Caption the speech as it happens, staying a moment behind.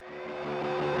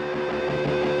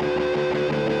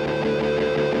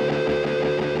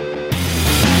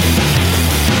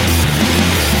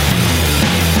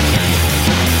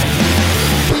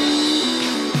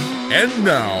And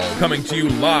now, coming to you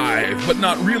live, but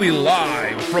not really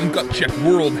live, from Gut Check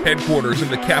World Headquarters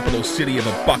in the capital city of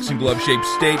a boxing glove-shaped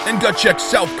state, and Gut Check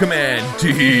South Command,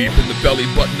 deep in the belly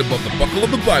button above the buckle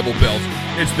of the Bible Belt,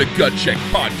 it's the Gut Check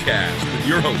Podcast with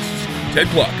your hosts, Ted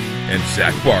Kluck and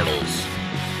Zach Bartles.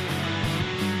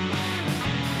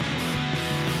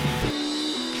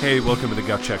 Hey, welcome to the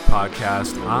Gut Check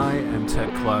Podcast. I am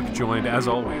Ted Kluck, joined, as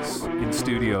always, in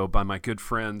studio by my good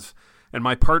friends and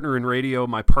my partner in radio,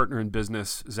 my partner in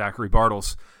business, Zachary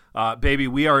Bartles. Baby,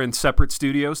 we are in separate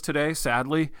studios today,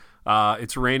 sadly.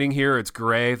 It's raining here. It's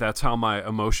gray. That's how my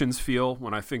emotions feel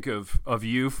when I think of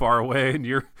you far away in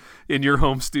your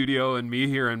home studio and me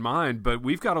here in mine. But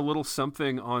we've got a little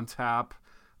something on tap,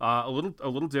 a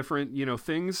little different. You know,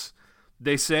 things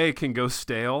they say can go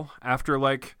stale after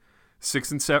like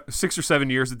 6 or 7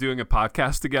 years of doing a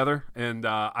podcast together, and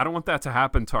I don't want that to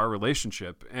happen to our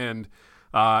relationship. And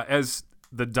as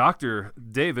the Dr.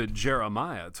 David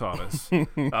Jeremiah taught us,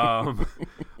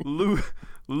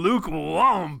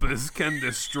 lukewarmness can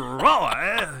destroy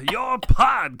your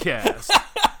podcast.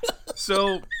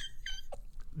 So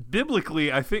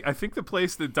biblically, I think the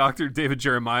place that Dr. David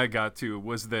Jeremiah got to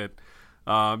was that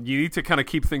you need to kind of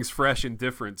keep things fresh and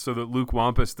different so that Luke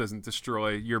Wampus doesn't destroy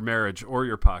your marriage or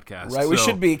your podcast. Right, we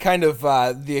should be kind of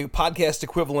the podcast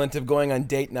equivalent of going on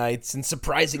date nights and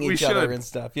surprising each other and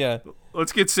stuff. Yeah,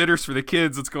 let's get sitters for the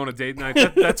kids. Let's go on a date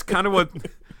night. That's kind of what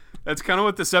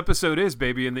this episode is,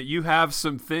 baby. And that you have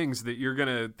some things that you're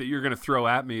gonna throw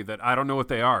at me that I don't know what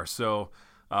they are. So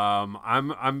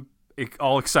I'm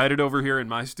all excited over here in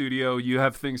my studio. You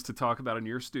have things to talk about in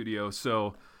your studio.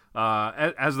 So.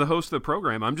 As the host of the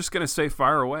program, I'm just going to say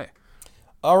fire away.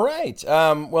 All right.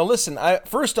 Well, listen,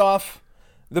 first off,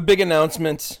 the big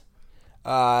announcement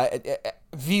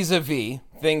vis-a-vis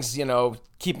things,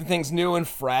 keeping things new and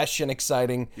fresh and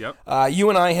exciting. Yep. You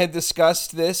and I had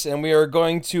discussed this, and we are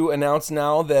going to announce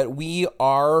now that we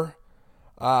are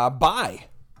bi.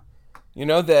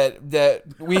 That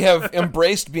we have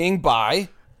embraced being bi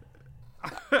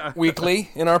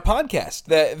weekly in our podcast.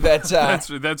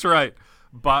 That's right.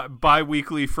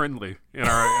 Bi-weekly friendly in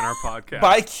our podcast.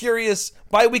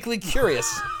 Bi-weekly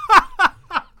curious.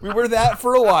 We were that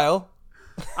for a while.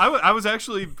 I was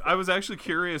actually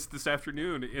curious this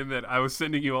afternoon in that I was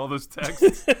sending you all those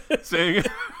texts saying,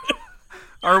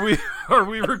 "Are we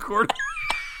recording?"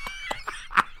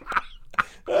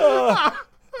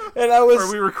 And I was.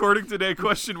 Are we recording today?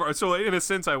 Question mark. So in a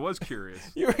sense, I was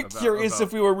curious. You were curious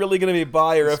if we were really going to be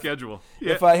bi, or schedule.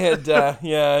 If I had,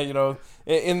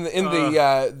 in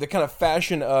the kind of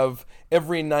fashion of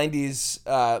every '90s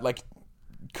like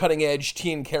cutting edge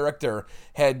teen character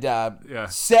had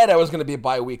said I was going to be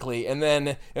bi-weekly, and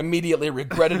then immediately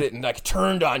regretted it and like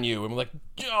turned on you and like,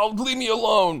 leave me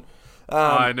alone.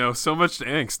 I know, so much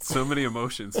angst, so many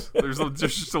emotions. There's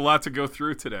just a lot to go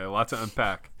through today, a lot to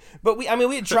unpack. But we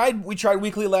tried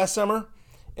weekly last summer,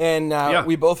 and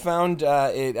we both found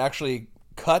it actually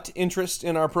cut interest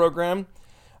in our program.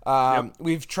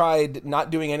 We've tried not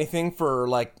doing anything for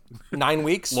like 9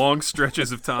 weeks. Long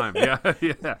stretches of time. Yeah.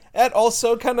 That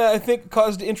also kind of, I think,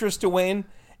 caused interest to wane.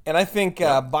 And I think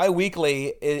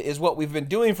bi-weekly is what we've been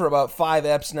doing for about 5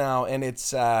 eps now, and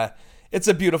it's a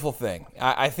beautiful thing.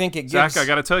 I think it gives... Zach, I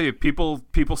got to tell you,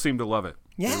 people seem to love it.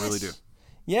 Yes. They really do.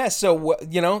 Yeah, so,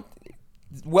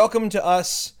 welcome to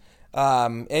us.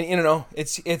 And,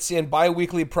 it's in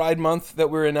bi-weekly Pride Month that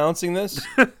we're announcing this.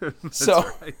 That's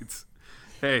right.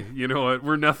 Hey, you know what?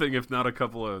 We're nothing if not a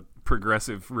couple of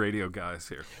progressive radio guys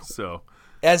here. So,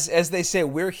 as they say,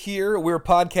 we're here. We're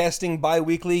podcasting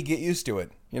bi-weekly. Get used to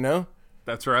it.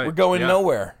 That's right. We're going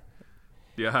nowhere.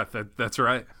 Yeah, that's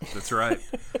right. That's right,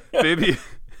 baby.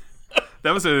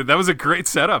 That was a great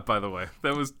setup, by the way.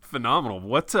 That was phenomenal.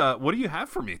 What do you have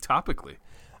for me topically?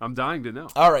 I'm dying to know.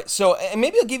 All right, so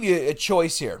maybe I'll give you a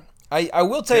choice here. I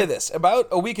will tell you this. About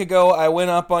a week ago, I went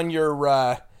up on your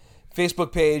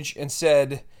Facebook page and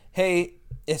said, hey,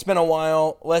 it's been a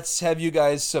while. Let's have you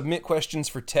guys submit questions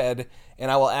for Ted, and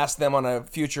I will ask them on a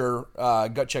future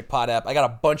Gut Check Pod app. I got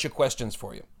a bunch of questions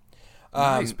for you.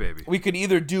 Nice, baby. We could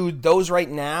either do those right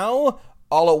now,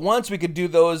 all at once. We could do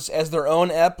those as their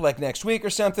own ep, like next week or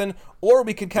something, or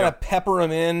we could kind of pepper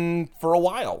them in for a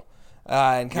while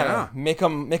and kind of make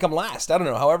them last. I don't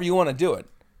know, however you want to do it.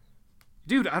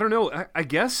 Dude, I don't know. I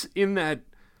guess in that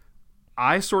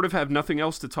I sort of have nothing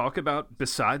else to talk about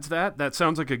besides that. That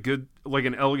sounds like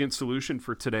an elegant solution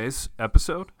for today's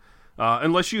episode.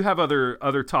 Unless you have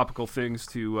other topical things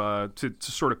to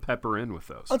sort of pepper in with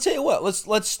those. I'll tell you what.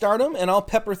 Let's start them, and I'll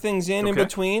pepper things in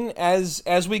between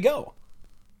as we go.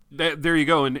 There you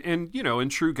go. And in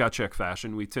true Gut Check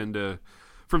fashion, we tend to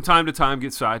from time to time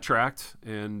get sidetracked,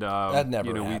 and that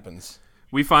never happens.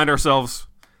 We find ourselves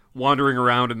wandering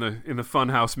around in the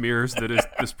funhouse mirrors that is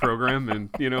this program,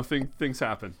 and things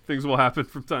happen. Things will happen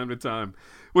from time to time.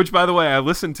 Which, by the way, I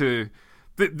listen to.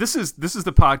 This is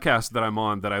the podcast that I'm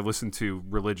on that I listen to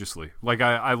religiously. Like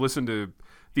I listen to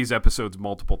these episodes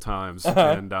multiple times,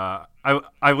 and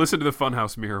I listened to the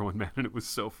Funhouse Mirror one, man, and it was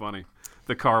so funny.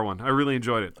 The car one, I really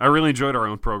enjoyed it. I really enjoyed our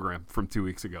own program from 2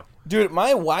 weeks ago. Dude,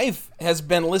 my wife has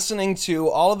been listening to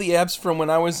all of the eps from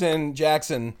when I was in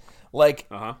Jackson, like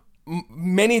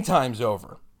many times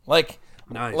over. Like,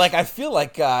 nice. Like I feel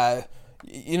like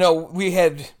we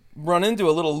had run into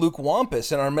a little Luke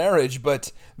Wampus in our marriage,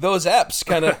 but those eps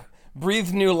kind of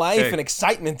breathed new life and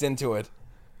excitement into it.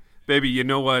 Baby, you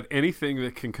know what? Anything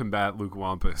that can combat Luke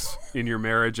Wampus in your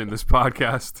marriage, in this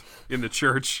podcast, in the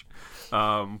church,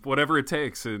 whatever it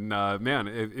takes. And man,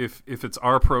 if it's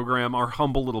our program, our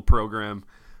humble little program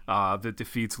that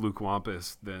defeats Luke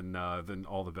Wampus, then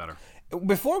all the better.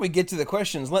 Before we get to the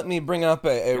questions, let me bring up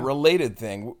a related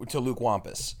thing to Luke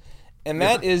Wampus, and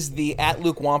that is the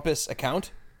 @LukeWampus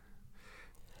account.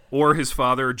 Or his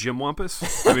father, Jim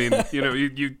Wampus. I mean,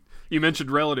 you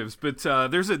mentioned relatives, but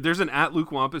there's an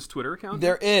 @LukeWampus Twitter account?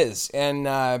 There is, and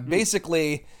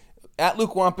basically,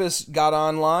 @LukeWampus got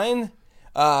online,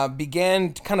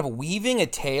 began kind of weaving a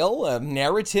tale, a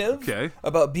narrative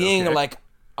about being like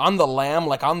on the lam,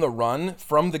 like on the run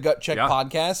from the Gut Check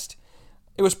podcast.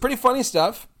 It was pretty funny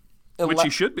stuff. Which you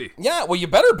should be. Yeah, well, you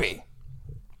better be.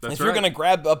 That's if you're going to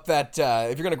grab up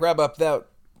that,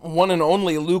 one and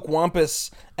only Luke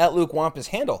Wampus @LukeWampus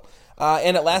handle.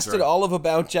 And it lasted all of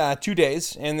about 2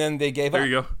 days, and then they gave up. There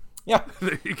you go. Yeah.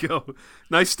 There you go.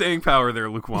 Nice staying power there,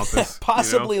 Luke Wampus.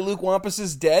 Possibly Luke Wampus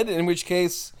is dead, in which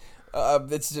case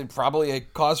it's probably a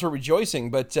cause for rejoicing,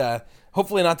 but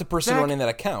hopefully not the person running that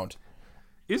account.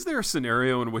 Is there a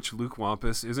scenario in which Luke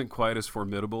Wampus isn't quite as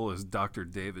formidable as Dr.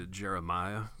 David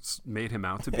Jeremiah made him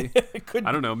out to be?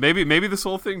 I don't know. Maybe this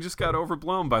whole thing just got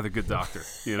overblown by the good doctor,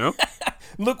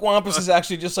 Luke Wampus is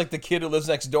actually just like the kid who lives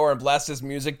next door and blasts his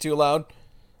music too loud.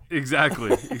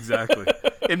 Exactly.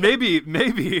 And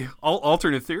maybe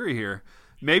alternate theory here.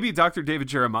 Maybe Dr. David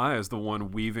Jeremiah is the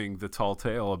one weaving the tall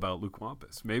tale about Luke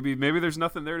Wampus. Maybe there's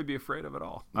nothing there to be afraid of at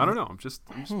all. I don't know. I'm just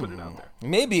putting it out there.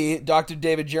 Maybe Dr.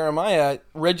 David Jeremiah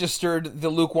registered the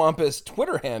Luke Wampus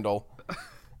Twitter handle.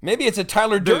 Maybe it's a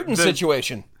Tyler Durden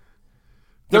situation.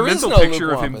 The mental picture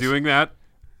of him doing that.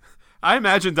 I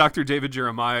imagine Dr. David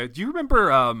Jeremiah. Do you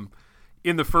remember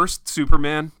in the first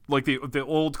Superman, like the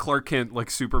old Clark Kent like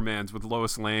Supermans with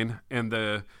Lois Lane and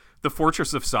the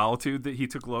Fortress of Solitude that he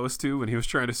took Lois to when he was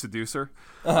trying to seduce her,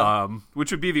 which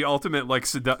would be the ultimate like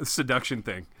seduction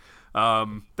thing.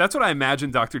 That's what I imagine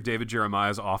Dr. David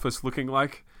Jeremiah's office looking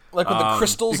like. Like with the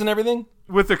crystals and everything?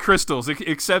 With the crystals,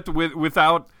 except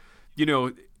without,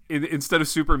 instead of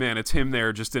Superman, it's him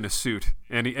there just in a suit,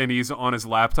 and he's on his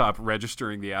laptop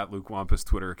registering the @LukeWampus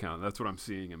Twitter account. That's what I'm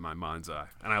seeing in my mind's eye,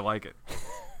 and I like it.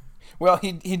 Well,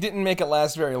 he didn't make it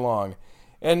last very long.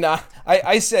 And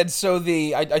I said,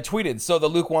 I tweeted, so the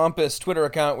Luke Wampus Twitter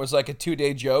account was like a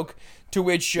 2-day joke, to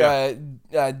which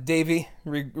Davey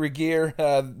Regier,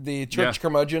 the church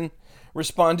curmudgeon,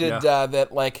 responded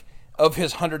that like of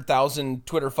his 100,000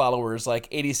 Twitter followers, like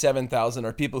 87,000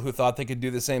 are people who thought they could do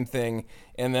the same thing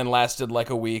and then lasted like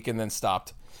a week and then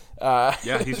stopped.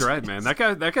 Yeah, he's right, man. That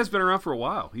guy's been around for a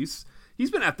while. He's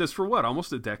been at this for what,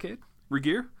 almost a decade?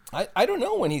 Regier? I don't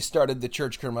know when he started the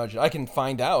church curmudgeon. I can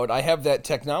find out. I have that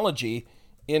technology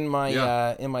in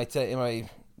my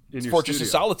Fortress of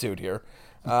Solitude here.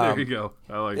 There you go.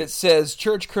 I like it. It says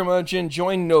church curmudgeon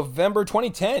joined November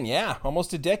 2010. Yeah,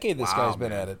 almost a decade this guy's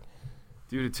been at it.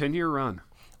 Dude, a 10-year run.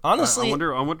 Honestly, I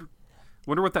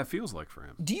wonder what that feels like for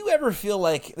him. Do you ever feel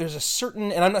like there's a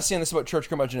certain, and I'm not saying this about church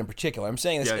curmudgeon in particular, I'm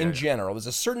saying this in general, there's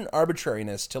a certain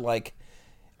arbitrariness to like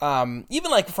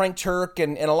even like Frank Turk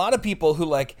and a lot of people who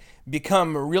like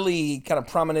become really kind of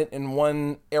prominent in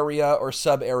one area or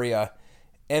sub area,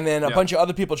 and then a bunch of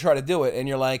other people try to do it, and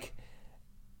you're like,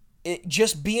 it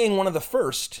just being one of the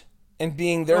first and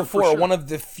being therefore one of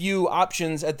the few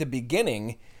options at the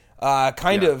beginning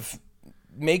kind of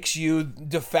makes you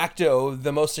de facto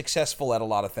the most successful at a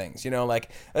lot of things,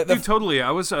 like Dude, totally. I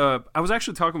was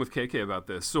actually talking with KK about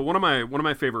this. So one of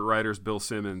my favorite writers, Bill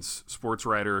Simmons, sports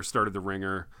writer, started The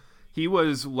Ringer. He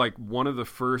was like one of the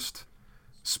first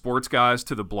sports guys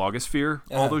to the blogosphere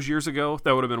all those years ago.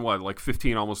 That would have been what, like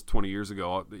 15, almost 20 years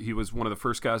ago. He was one of the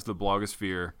first guys to the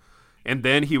blogosphere, and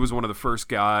then he was one of the first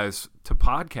guys to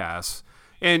podcasts.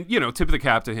 And, tip of the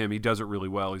cap to him. He does it really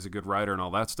well. He's a good writer and all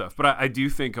that stuff. But I do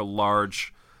think a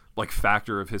large,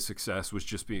 factor of his success was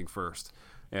just being first.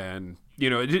 And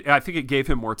I think it gave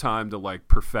him more time to like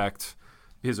perfect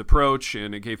his approach,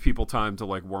 and it gave people time to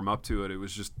like warm up to it. It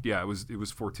was just it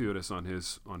was fortuitous on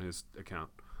his account.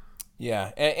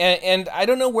 Yeah, and I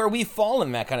don't know where we fall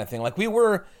in that kind of thing. Like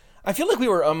I feel like we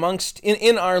were amongst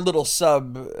in our little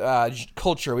sub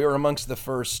culture. We were amongst the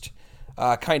first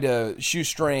kind of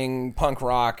shoestring punk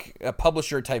rock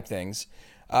publisher type things.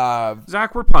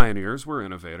 Zach, we're pioneers. We're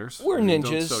innovators. We're ninjas.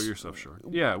 Don't sell yourself short.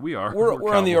 Yeah, we are.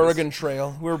 We're on the Oregon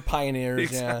Trail. We're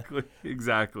pioneers.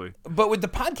 Exactly. But with the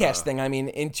podcast thing, I mean,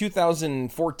 in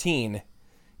 2014,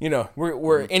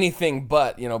 we're anything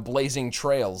but blazing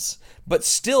trails. But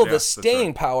still, the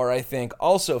staying power, I think,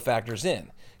 also factors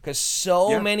in. Because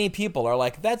so many people are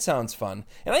like, that sounds fun.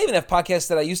 And I even have podcasts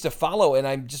that I used to follow, and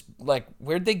I'm just like,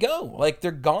 where'd they go? Like,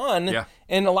 they're gone. Yeah.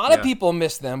 And a lot of people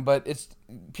miss them, but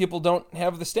people don't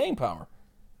have the staying power.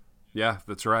 Yeah,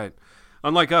 that's right.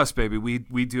 Unlike us, baby,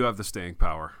 we do have the staying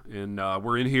power. And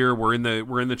we're in here, we're in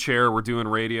the chair, we're doing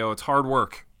radio. It's hard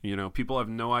work. People have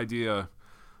no idea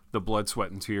the blood,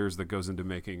 sweat, and tears that goes into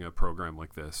making a program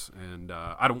like this. And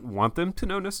I don't want them to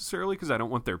know necessarily, because I don't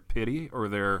want their pity or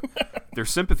their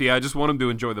sympathy. I just want them to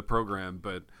enjoy the program,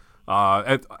 but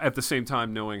at the same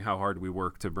time knowing how hard we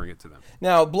work to bring it to them.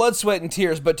 Now, blood, sweat, and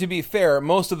tears, but to be fair,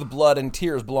 most of the blood and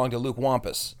tears belong to Luke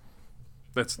Wampus.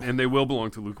 And they will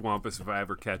belong to Luke Wampus if I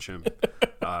ever catch him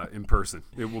in person.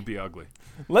 It will be ugly.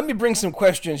 Let me bring some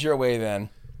questions your way then.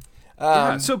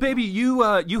 So, baby, you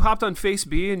hopped on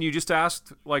FaceB and you just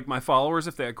asked like my followers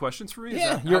if they had questions for me.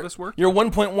 Yeah, is that how this worked? Your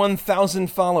 1.1 thousand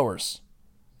followers.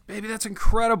 Baby, that's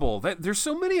incredible. There's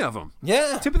so many of them.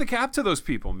 Yeah. Tip of the cap to those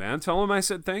people, man. Tell them I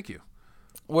said thank you.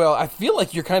 Well, I feel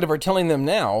like you're kind of are telling them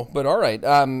now, but all right.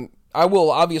 I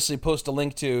will obviously post a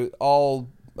link to all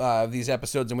these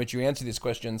episodes in which you answer these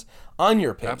questions on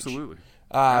your page. Absolutely.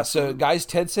 So, guys,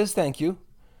 Ted says thank you.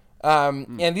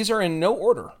 And these are in no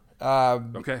order.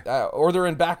 Okay. Or they're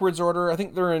in backwards order. I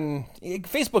think they're in...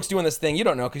 Facebook's doing this thing. You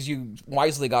don't know because you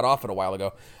wisely got off it a while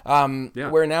ago.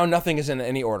 Where now nothing is in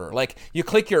any order. Like, you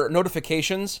click your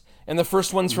notifications, and the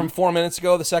first one's from 4 minutes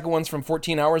ago, the second one's from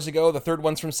 14 hours ago, the third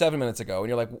one's from 7 minutes ago. And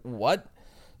you're like, what?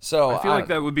 So I feel like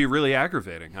that would be really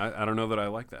aggravating. I don't know that I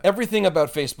like that. Everything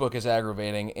about Facebook is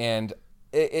aggravating, and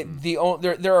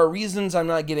there are reasons I'm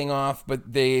not getting off,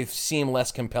 but they seem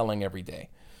less compelling every day.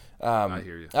 I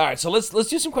hear you. All right, so let's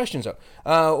do some questions,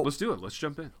 though. Let's do it. Let's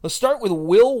jump in. Let's start with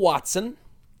Will Watson.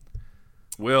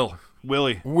 Willie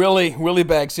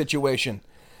bag situation.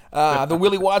 The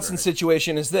Willie Watson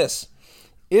situation is this.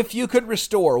 If you could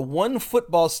restore one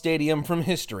football stadium from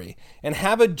history and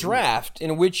have a draft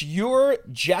in which you're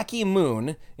Jackie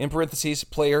Moon, in parentheses,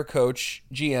 player, coach,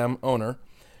 GM, owner,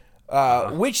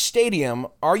 which stadium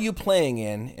are you playing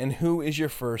in, and who is your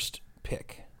first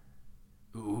pick?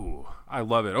 Ooh, I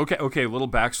love it. Okay, little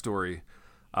backstory.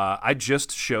 I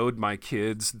just showed my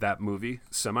kids that movie,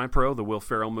 Semi-Pro, the Will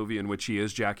Ferrell movie in which he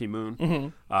is Jackie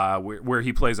Moon, where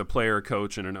he plays a player,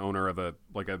 coach, and an owner of a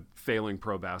failing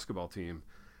pro basketball team.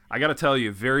 I got to tell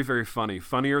you, very, very funny.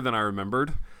 Funnier than I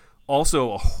remembered.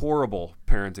 Also, a horrible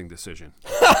parenting decision.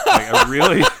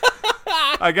 I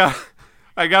got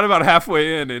about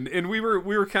halfway in, and we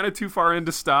were kind of too far in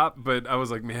to stop, but I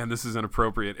was like, man, this is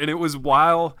inappropriate. And it was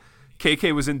while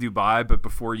KK was in Dubai, but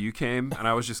before you came, and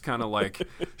I was just kind of like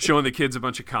showing the kids a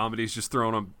bunch of comedies, just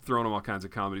throwing them all kinds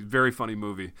of comedies. Very funny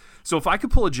movie. So if I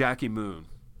could pull a Jackie Moon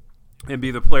and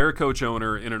be the player, coach,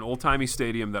 owner in an old-timey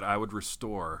stadium that I would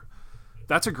restore,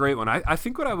 that's a great one. I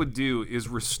think what I would do is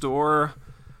restore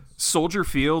Soldier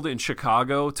Field in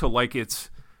Chicago to like its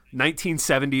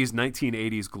 1970s,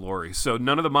 1980s glory. So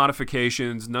none of the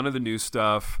modifications, none of the new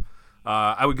stuff.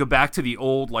 I would go back to the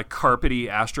old like carpety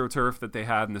AstroTurf that they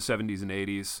had in the 70s and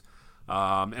 80s,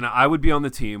 and I would be on the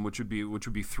team, which would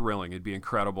be thrilling. It'd be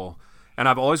incredible. And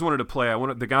I've always wanted to play.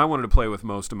 The guy I wanted to play with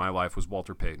most of my life was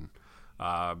Walter Payton,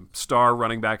 star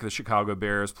running back of the Chicago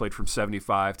Bears, played from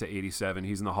 75 to 87.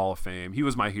 He's in the Hall of Fame. He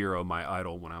was my hero, my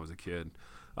idol when I was a kid.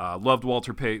 Loved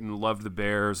Walter Payton, loved the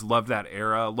Bears, loved that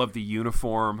era, loved the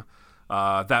uniform.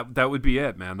 That would be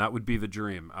it, man. That would be the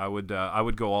dream. I would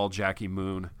go all Jackie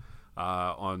Moon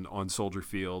on Soldier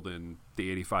Field and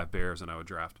the 85 Bears, and I would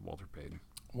draft Walter Payton.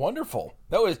 Wonderful.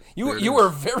 That was you were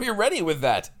very ready with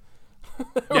that.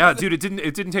 Yeah, dude, it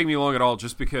didn't take me long at all,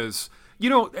 just because,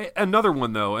 another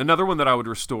one that I would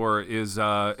restore is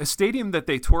a stadium that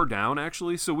they tore down,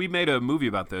 actually. So we made a movie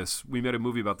about this. We made a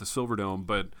movie about the Silverdome,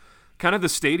 but kind of the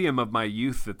stadium of my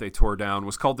youth that they tore down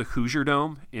was called the Hoosier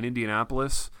Dome in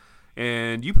Indianapolis.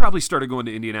 And you probably started going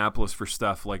to Indianapolis for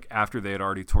stuff like after they had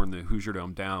already torn the Hoosier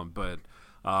Dome down. But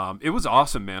it was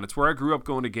awesome, man. It's where I grew up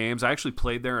going to games. I actually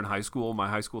played there in high school. My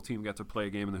high school team got to play a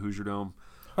game in the Hoosier Dome.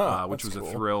 which was that's a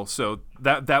cool. thrill. So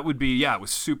that would be, it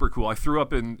was super cool. I threw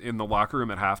up in the locker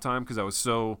room at halftime because I was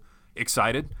so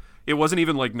excited. It wasn't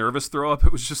even like nervous throw up.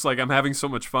 It was just like I'm having so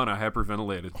much fun. I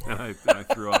hyperventilated and I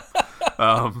threw up.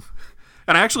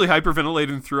 And I actually hyperventilated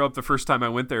and threw up the first time I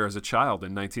went there as a child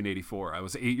in 1984. I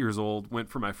was 8 years old, went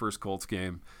for my first Colts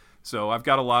game. So I've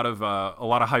got a lot of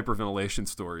hyperventilation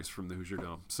stories from the Hoosier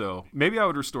Dome. So maybe I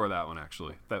would restore that one,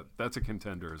 actually. That's a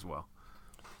contender as well.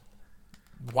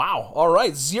 Wow. All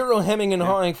right. Zero hemming and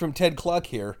hawing from Ted Cluck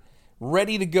here.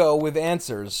 Ready to go with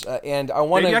answers. And I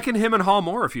want Maybe to... I can hem and haw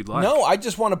more if you'd like. No, I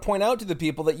just want to point out to the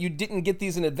people that you didn't get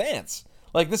these in advance.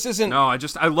 Like, this isn't... No,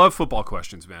 I love football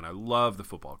questions, man. I love the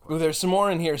football questions. Well, there's some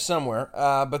more in here somewhere.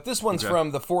 But this one's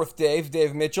from the fourth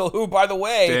Dave Mitchell, who, by the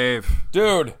way... Dave.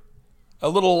 Dude, a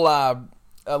little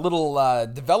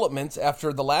development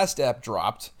after the last app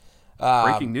dropped.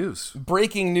 Breaking news.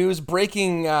 Breaking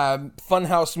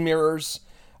Funhouse mirrors.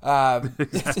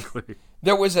 Exactly.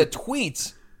 There was a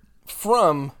tweet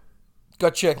from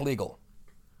Gut Check Legal.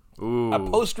 Ooh. A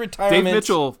post-retirement... Dave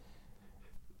Mitchell...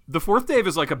 The fourth Dave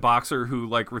is like a boxer who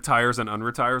like retires and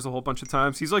unretires a whole bunch of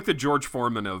times. He's like the George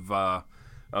Foreman of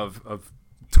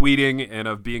tweeting and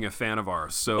of being a fan of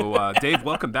ours. So Dave,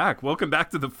 welcome back. Welcome back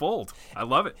to the fold. I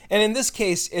love it. And in this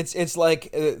case, it's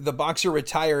like the boxer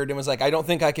retired and was like, I don't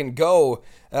think I can go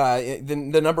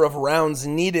the number of rounds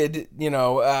needed,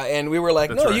 and we were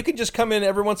like, That's no, right. you can just come in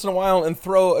every once in a while and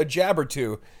throw a jab or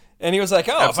two. And he was like,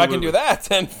 oh, If I can do that,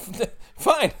 then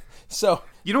fine. So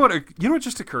you know what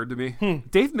just occurred to me?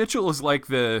 Dave Mitchell is like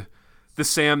the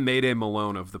Sam Mayday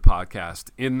Malone of the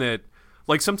podcast, in that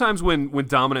like sometimes when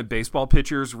dominant baseball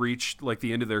pitchers reach like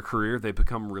the end of their career, they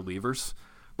become relievers.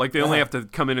 Like they only have to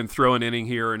come in and throw an inning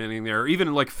here or an inning there, or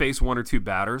even like face one or two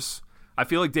batters. I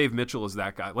feel like Dave Mitchell is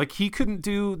that guy. Like he couldn't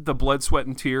do the blood, sweat,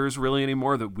 and tears really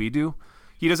anymore that we do.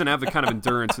 He doesn't have the kind of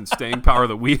endurance and staying power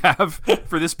that we have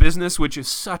for this business, which is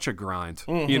such a grind.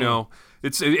 Mm-hmm.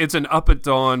 It's an up at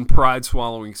dawn, pride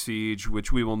swallowing siege,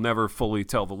 which we will never fully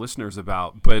tell the listeners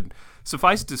about. But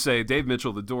suffice to say, Dave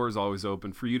Mitchell, the door is always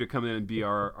open for you to come in and be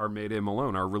our Mayday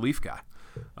Malone, our relief guy.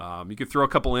 You could throw a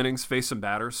couple innings, face some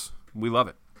batters. We love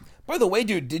it. By the way,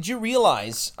 dude, did you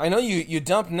realize? I know you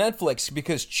dumped Netflix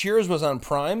because Cheers was on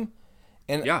Prime.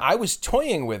 And yeah. I was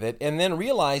toying with it and then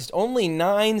realized only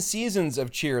 9 seasons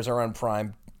of Cheers are on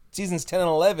Prime. Seasons 10 and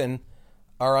 11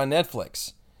 are on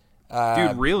Netflix.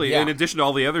 Dude, really? Yeah. In addition to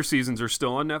all the other seasons are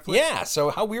still on Netflix? Yeah, so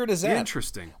how weird is that?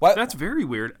 Interesting. What? That's very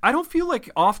weird. I don't feel like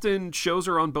often shows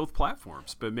are on both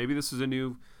platforms, but maybe this is a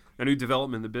new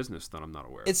development in the business that I'm not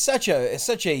aware of. It's such a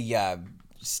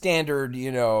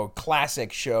standard,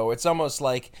 classic show. It's almost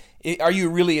like, are you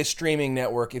really a streaming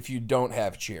network if you don't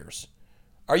have Cheers?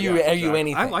 Are you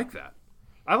anything? I like that.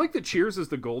 I like that Cheers is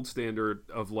the gold standard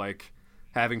of like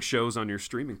having shows on your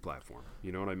streaming platform.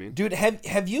 You know what I mean? Dude,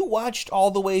 have you watched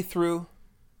all the way through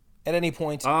at any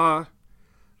point? I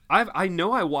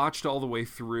know I watched all the way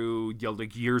through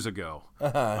like years ago.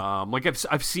 Like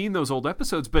I've seen those old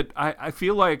episodes, but I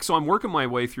feel like, so I'm working my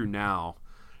way through now,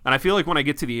 and I feel like when I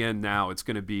get to the end now, it's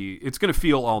gonna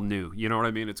feel all new. You know what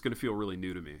I mean? It's gonna feel really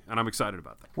new to me, and I'm excited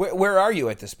about that. Where are you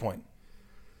at this point?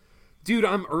 Dude,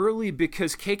 I'm early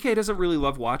because KK doesn't really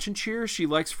love watching Cheers. She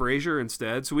likes Frasier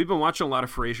instead. So we've been watching a lot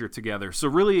of Frasier together. So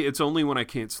really, it's only when I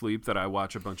can't sleep that I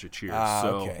watch a bunch of Cheers.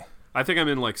 Okay. So I think I'm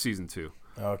in like season 2.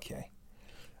 Okay.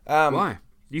 Why?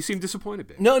 You seem disappointed,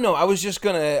 babe. No. I was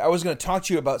gonna talk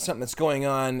to you about something that's going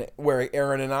on where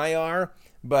Aaron and I are,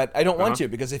 but I don't want to,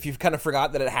 because if you've kind of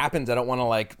forgot that it happens, I don't want to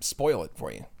like spoil it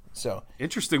for you. So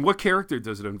interesting. What character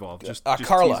does it involve? Just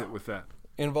Carla. tease it with that.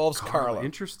 Involves Carla.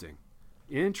 Interesting.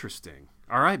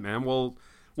 All right, man. Well,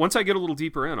 once I get a little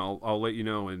deeper in, I'll let you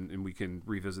know, and we can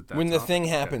revisit that. When the topic. thing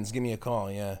happens, give me a call.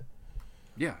 Yeah.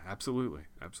 Yeah, absolutely.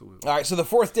 All right. So the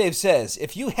fourth Dave says,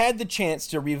 if you had the chance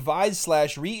to revise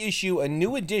 / reissue a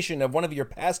new edition of one of your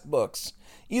past books,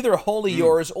 either wholly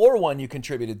yours or one you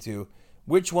contributed to,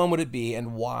 which one would it be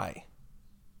and why?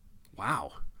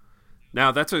 Wow.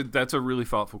 Now that's a really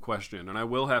thoughtful question, and I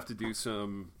will have to do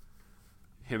some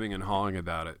hemming and hawing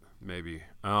about it, maybe.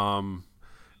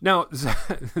 Now,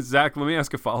 Zach, let me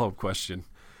ask a follow-up question.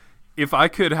 If I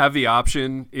could have the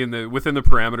option within the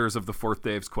parameters of the fourth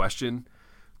Dave's question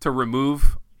to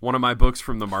remove one of my books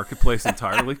from the marketplace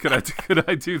entirely, could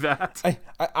I do that?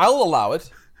 I'll allow it.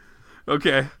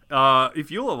 Okay. If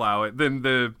you'll allow it, then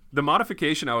the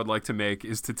modification I would like to make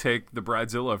is to take The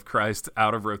Bridezilla of Christ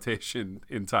out of rotation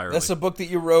entirely. That's a book that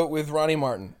you wrote with Ronnie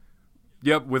Martin.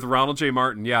 Yep, with Ronald J.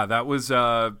 Martin. Yeah, that was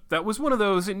one of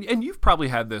those, and you've probably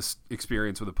had this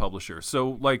experience with a publisher.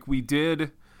 So, like, we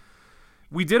did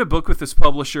a book with this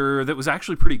publisher that was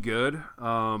actually pretty good,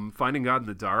 Finding God in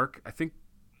the Dark. I think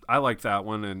I liked that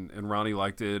one, and Ronnie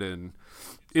liked it, and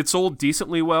it sold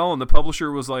decently well. And the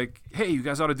publisher was like, "Hey, you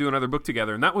guys ought to do another book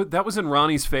together." And that was in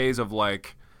Ronnie's phase of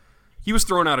like, he was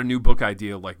throwing out a new book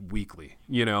idea like weekly,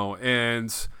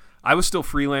 and I was still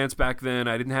freelance back then.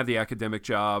 I didn't have the academic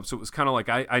job, so it was kind of like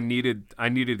I needed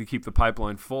to keep the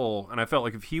pipeline full, and I felt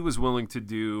like if he was willing to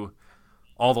do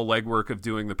all the legwork of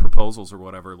doing the proposals or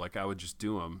whatever, like I would just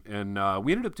do them. And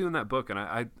we ended up doing that book, and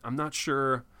I'm not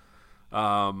sure.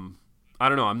 I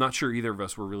don't know. I'm not sure either of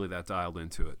us were really that dialed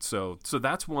into it. So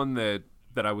that's one that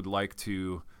I would like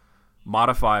to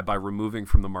modify by removing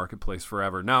from the marketplace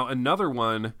forever. Now, another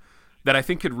one that I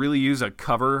think could really use a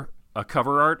cover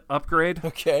art upgrade.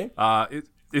 Okay.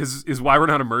 Is Why We're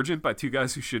Not Emergent by two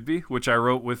guys who should be, which I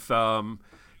wrote with a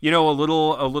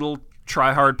little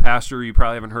try-hard pastor you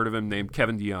probably haven't heard of him named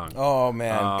Kevin DeYoung. Oh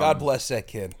man, God bless that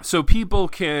kid. So people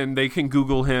can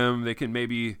Google him. They can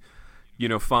maybe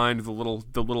find the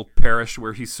little parish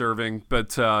where he's serving.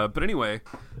 But anyway,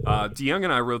 DeYoung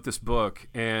and I wrote this book,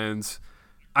 and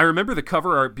I remember the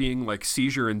cover art being like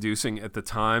seizure-inducing at the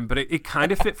time, but it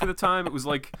kind of fit for the time. It was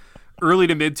like early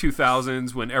to mid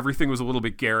 2000s when everything was a little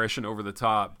bit garish and over the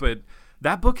top. But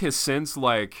that book has since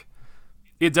like,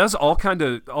 it does all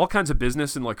kinds of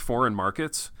business in like foreign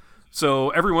markets.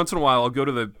 So every once in a while I'll go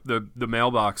to the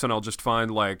mailbox and I'll just find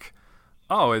like,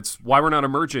 oh, it's Why We're Not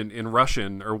Emergent in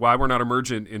Russian or Why We're Not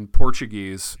Emergent in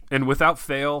Portuguese. And without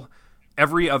fail,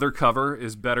 every other cover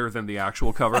is better than the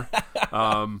actual cover.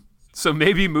 So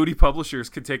maybe Moody Publishers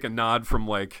could take a nod from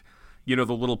like, the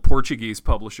little Portuguese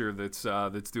publisher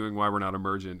that's doing Why We're Not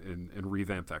Emergent and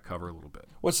revamp that cover a little bit.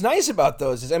 What's nice about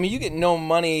those is, I mean, you get no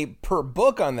money per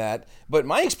book on that, but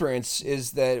my experience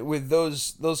is that with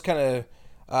those kind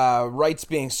of rights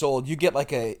being sold, you get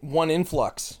like one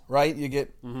influx, right? You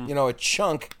get a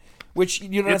chunk, which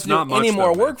you don't have to do any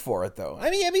more work for it, though. I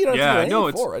mean, you don't have to do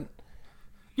anything for it.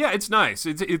 Yeah, it's nice.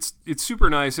 It's super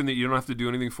nice in that you don't have to do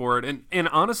anything for it, and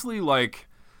honestly, like,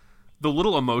 the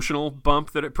little emotional bump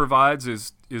that it provides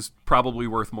is probably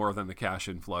worth more than the cash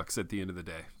influx at the end of the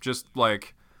day. Just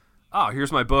like, oh,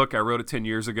 here's my book. I wrote it 10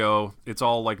 years ago. It's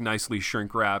all like nicely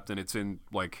shrink wrapped, and it's in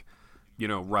like,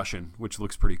 Russian, which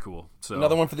looks pretty cool. So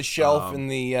another one for the shelf in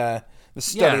the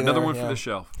study. Yeah, another one for the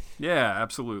shelf. Yeah,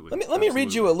 absolutely. Let me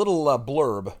read you a little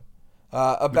blurb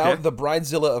about the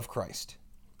Bridezilla of Christ.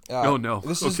 Oh no!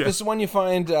 This is one you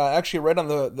find actually right on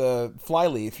the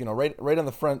flyleaf, right on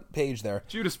the front page there.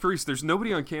 Judas Priest, there's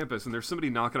nobody on campus, and there's somebody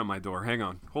knocking on my door. Hang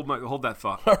on, hold that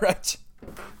thought. All right.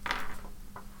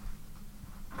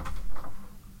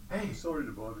 Hey, sorry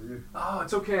to bother you. Oh,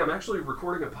 it's okay. I'm actually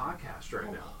recording a podcast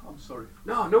right now. I'm sorry.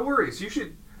 No worries. You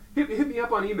should hit me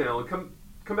up on email and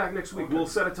come back next week. Okay. We'll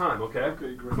set a time. Okay.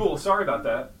 Okay, great. Cool. Sorry about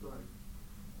that. Right.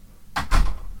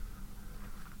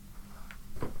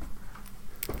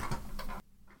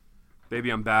 Baby,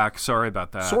 I'm back. Sorry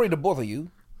about that. Sorry to bother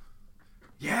you.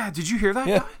 Yeah, did you hear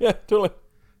that? Yeah, totally.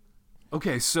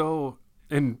 Okay, so,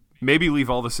 and maybe leave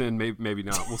all this in, maybe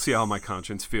not. We'll see how my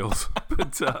conscience feels.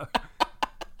 But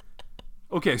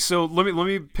okay, so let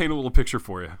me paint a little picture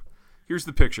for you. Here's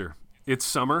the picture. It's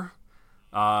summer.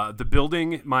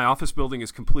 My office building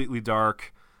is completely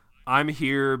dark. I'm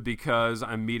here because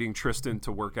I'm meeting Tristan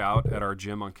to work out at our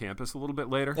gym on campus a little bit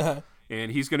later. Uh-huh.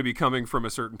 And he's going to be coming from a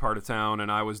certain part of town, and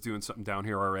I was doing something down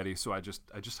here already, so I just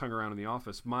hung around in the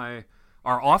office.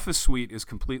 Our office suite is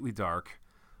completely dark.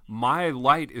 My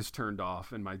light is turned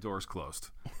off, and my door's closed.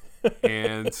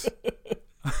 And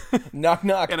knock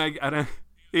knock.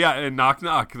 And knock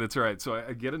knock. That's right. So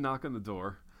I get a knock on the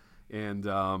door, and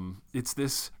it's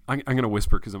this. I'm going to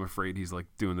whisper because I'm afraid he's like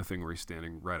doing the thing where he's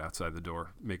standing right outside the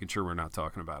door, making sure we're not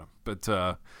talking about him.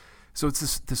 But so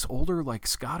it's this older, like,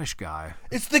 Scottish guy.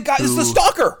 It's the guy. It's the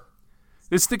stalker.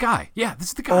 It's the guy. Yeah, this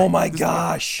is the guy. Oh my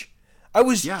gosh! I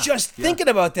was just thinking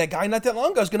about that guy not that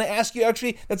long ago. I was going to ask you.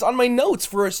 Actually, that's on my notes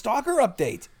for a stalker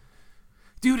update.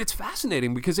 Dude, it's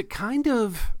fascinating because it kind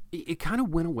of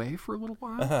went away for a little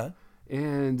while, uh-huh.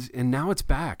 and now it's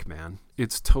back, man.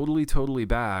 It's totally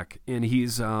back, and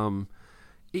he's in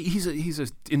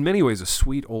many ways a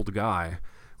sweet old guy,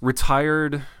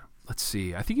 retired. Let's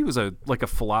see. I think he was a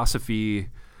philosophy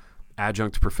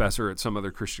adjunct professor at some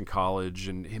other Christian college,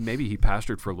 and maybe he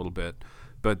pastored for a little bit.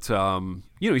 But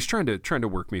he's trying to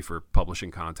work me for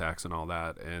publishing contacts and all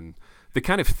that. And the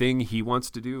kind of thing he wants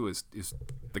to do is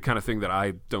the kind of thing that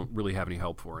I don't really have any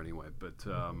help for anyway.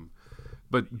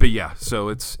 But yeah. So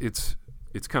it's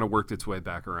kind of worked its way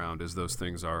back around as those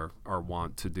things are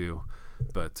wont to do.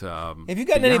 But have you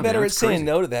gotten any better at saying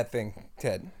no to that thing,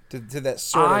 Ted? To that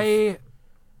sort of.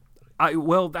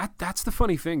 Well, that's the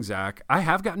funny thing, Zach. I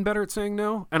have gotten better at saying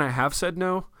no, and I have said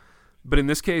no, but in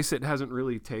this case, it hasn't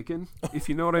really taken, if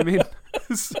you know what I mean.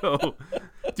 So,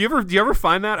 do you ever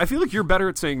find that? I feel like you're better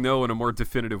at saying no in a more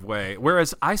definitive way,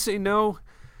 whereas I say no,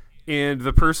 and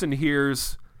the person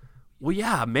hears, well,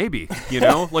 yeah, maybe,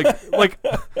 like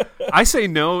I say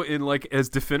no in like as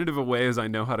definitive a way as I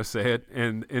know how to say it,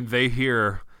 and they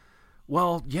hear,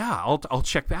 well, yeah, I'll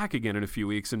check back again in a few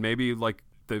weeks, and maybe like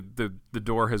the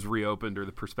door has reopened or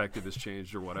the perspective has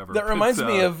changed or whatever. That reminds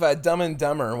me of Dumb and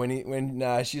Dumber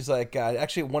when she's like,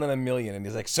 actually 1 in a million, and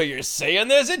he's like, so you're saying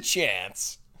there's a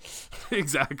chance?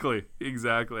 Exactly.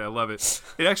 I love it.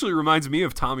 It actually reminds me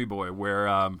of Tommy Boy, where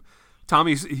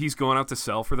he's going out to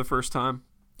sell for the first time,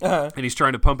 and he's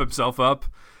trying to pump himself up,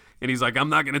 and he's like, I'm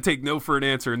not going to take no for an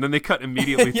answer, and then they cut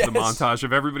immediately to the montage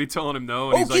of everybody telling him no,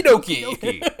 and he's like, okie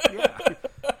dokie. Yeah.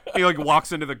 He like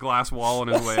walks into the glass wall on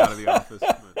his way out of the office.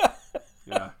 But,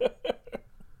 yeah,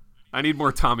 I need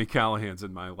more Tommy Callahans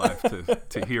in my life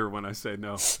to hear when I say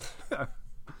no.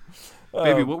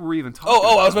 Baby, what were we even talking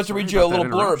about? I was about to read you a little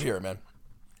blurb here, man.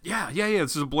 Yeah.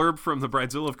 This is a blurb from The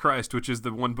Bridezilla of Christ, which is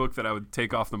the one book that I would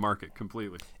take off the market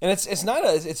completely. And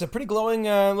it's a pretty glowing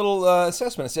little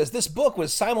assessment. It says, this book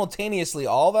was simultaneously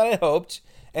all that I hoped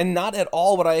and not at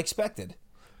all what I expected.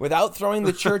 Without throwing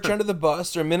the church under the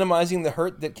bus or minimizing the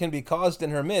hurt that can be caused in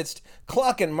her midst,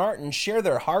 Cluck and Martin share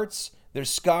their hearts, their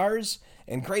scars,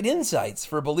 and great insights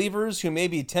for believers who may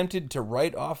be tempted to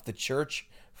write off the church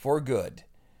for good.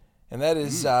 And that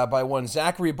is by one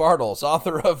Zachary Bartles,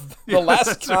 author of The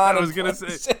Last Con. I was going to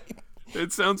say.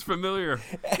 It sounds familiar.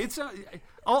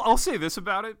 I'll say this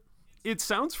about it. It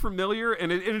sounds familiar,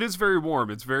 and it is very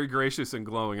warm. It's very gracious and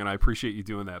glowing, and I appreciate you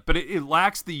doing that. But it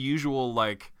lacks the usual,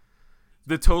 like,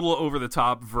 the total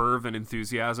over-the-top verve and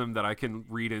enthusiasm that I can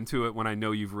read into it when I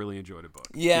know you've really enjoyed a book.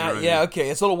 Yeah, you know what I mean? Okay.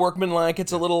 It's a little workmanlike.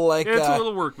 It's a little like... It's a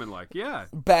little workmanlike, yeah.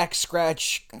 Back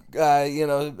scratch,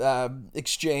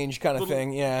 exchange kind of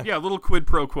thing, yeah. Yeah, a little quid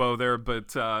pro quo there,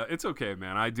 but it's okay,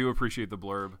 man. I do appreciate the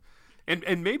blurb.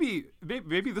 And maybe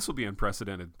this will be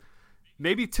unprecedented.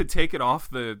 Maybe to take it off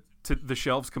the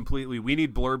shelves completely, we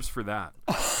need blurbs for that.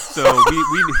 So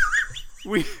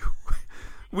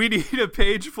we need a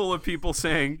page full of people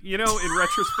saying, in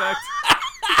retrospect,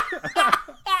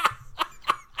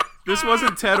 this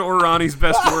wasn't Ted or Ronnie's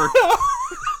best work.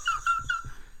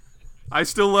 I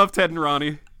still love Ted and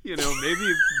Ronnie.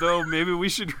 Maybe we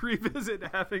should revisit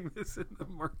having this in the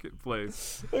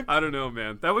marketplace. I don't know,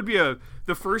 man. That would be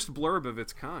the first blurb of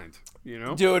its kind,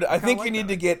 Dude, I think you need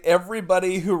to get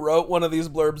everybody who wrote one of these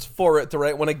blurbs for it to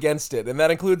write one against it. And that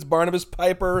includes Barnabas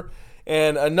Piper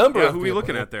and a number of people. Who are we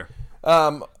looking at there?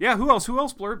 Who else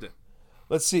blurbed it?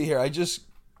 Let's see here. I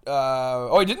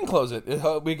didn't close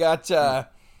it. We got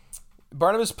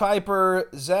Barnabas Piper,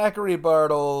 Zachary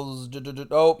Bartles.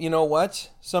 Oh, you know what?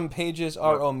 Some pages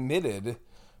are omitted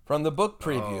from the book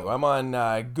preview. I'm on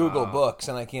Google Books,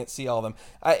 and I can't see all of them.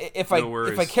 If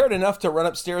I cared enough to run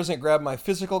upstairs and grab my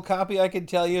physical copy, I could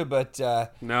tell you, but...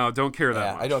 no, don't care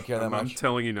that much. I don't care that much. I'm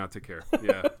telling you not to care.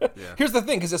 Yeah. Here's the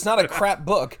thing, because it's not a crap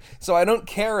book, so I don't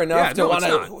care enough to want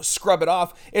to scrub it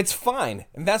off. It's fine,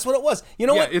 and that's what it was. You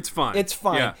know what? It's fine. It's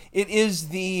fine. Yeah. It is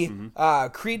the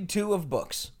Creed 2 of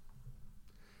books.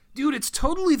 Dude, it's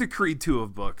totally the Creed 2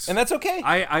 of books. And that's okay.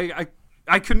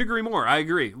 I couldn't agree more. I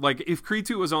agree. Like, if Creed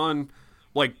 2 was on,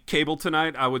 like, cable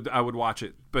tonight, I would watch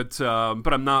it. But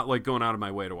I'm not, like, going out of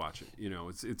my way to watch it.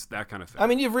 It's that kind of thing. I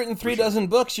mean, you've written 3 dozen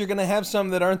books. You're going to have some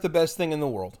that aren't the best thing in the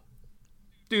world.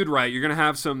 Dude, right. You're going to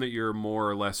have some that you're more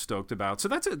or less stoked about. So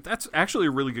that's actually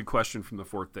a really good question from the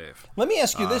Fourth Dave. Let me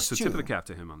ask you this, too. So tip of the cap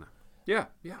to him on that.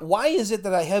 Yeah. Why is it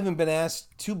that I haven't been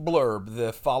asked to blurb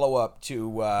the follow-up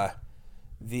to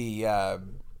the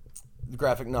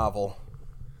graphic novel?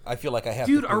 I feel like I have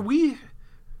to. Dude, are we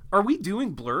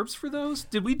doing blurbs for those?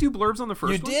 Did we do blurbs on the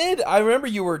first one? You did? I remember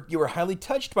you were highly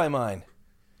touched by mine.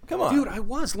 Come on. Dude, I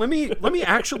was. Let me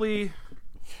actually...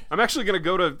 I'm actually going to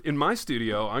go to... In my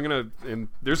studio, and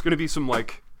there's going to be some,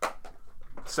 like,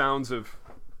 sounds of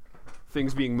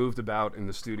things being moved about in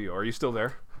the studio. Are you still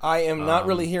there? I am not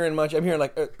really hearing much. I'm hearing,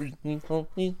 like that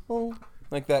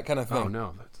kind of thing. Oh,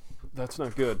 no. That's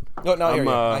not good. No,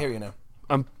 I hear you now.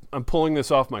 I'm pulling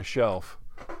this off my shelf,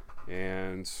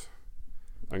 and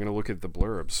I'm going to look at the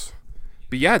blurbs.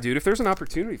 But yeah, dude, if there's an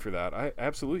opportunity for that, I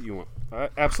absolutely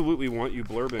want you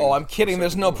blurbing. Oh, I'm kidding.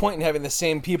 There's no point in having the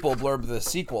same people blurb the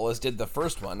sequel as did the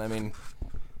first one. I mean,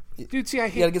 dude, see, I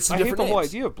hate the whole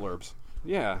idea of blurbs.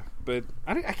 Yeah, but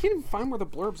I can't even find where the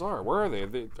blurbs are. Where are they?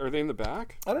 Are they in the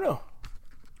back? I don't know.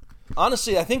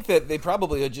 Honestly, I think that they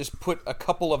probably would just put a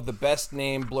couple of the best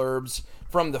named blurbs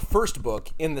from the first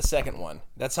book in the second one.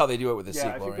 That's how they do it with the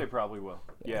sequel. Yeah, I think they probably will.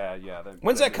 Yeah.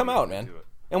 When's that come out, man?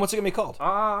 And what's it gonna be called?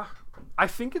 I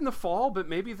think in the fall, but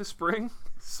maybe the spring.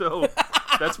 So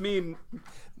that's me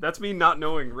not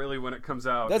knowing really when it comes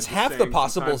out. That's half the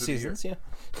possible seasons, yeah.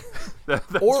 That's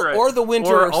or right. or the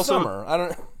winter or also, summer. I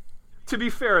don't know. To be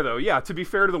fair, though, to be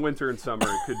fair to the winter and summer,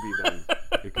 it could be then.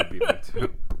 It could be then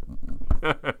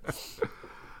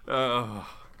too.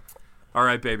 All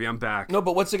right, baby, I'm back. No,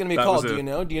 but what's it gonna be called? Do you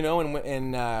know? Do you know?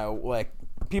 And like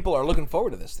people are looking forward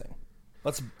to this thing.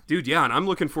 Dude, yeah, and I'm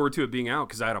looking forward to it being out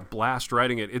because I had a blast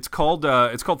writing it. It's called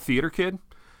Theater Kid.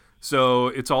 So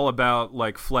it's all about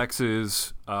like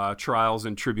Flex's trials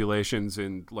and tribulations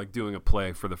in like doing a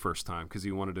play for the first time because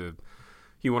he wanted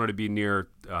to be near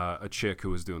a chick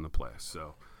who was doing the play.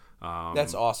 So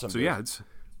that's awesome. So dude. yeah,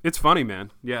 it's funny,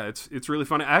 man. Yeah, it's really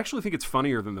funny. I actually think it's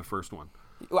funnier than the first one.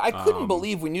 I couldn't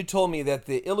believe when you told me that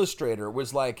the illustrator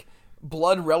was like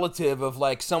blood relative of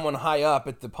like someone high up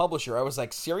at the publisher. I was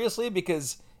like, seriously?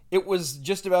 Because it was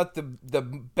just about the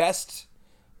best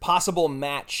possible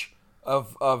match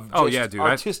of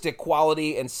artistic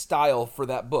quality and style for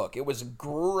that book. It was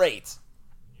great.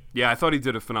 Yeah, I thought he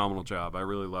did a phenomenal job. I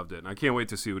really loved it, and I can't wait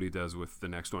to see what he does with the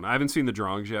next one. I haven't seen the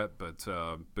drawings yet, but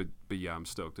yeah, I'm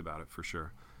stoked about it for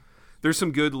sure. There's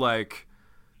some good like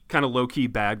kind of low key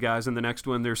bad guys in the next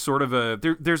one. There's sort of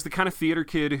there's the kind of theater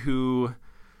kid who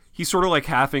he's sort of like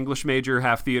half English major,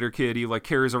 half theater kid. He like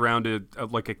carries around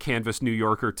like a canvas New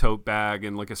Yorker tote bag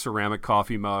and like a ceramic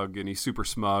coffee mug, and he's super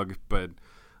smug, but.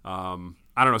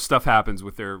 I don't know. Stuff happens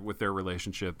with their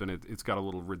relationship, and it's got a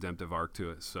little redemptive arc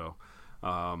to it. So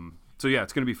yeah,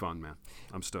 it's gonna be fun, man.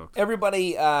 I'm stoked.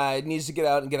 Everybody needs to get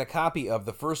out and get a copy of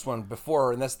the first one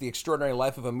before, and that's The Extraordinary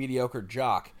Life of a Mediocre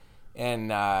Jock, and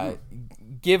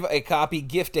gift a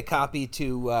copy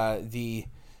to the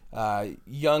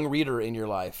young reader in your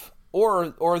life, or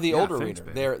the older reader.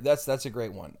 Baby. That's a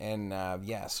great one, and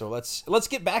So let's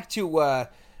get back to.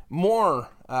 More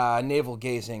navel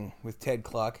gazing with Ted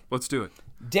Kluck. Let's do it,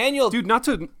 Daniel. Dude, not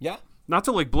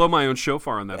to like blow my own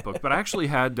shofar on that book, but I actually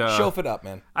had show it up,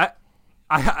 man. I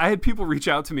had people reach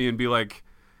out to me and be like,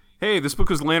 "Hey, this book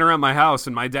was laying around my house,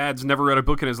 and my dad's never read a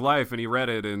book in his life, and he read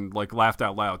it and like laughed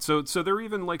out loud." So there were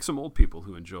even like some old people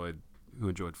who enjoyed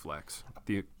Flex,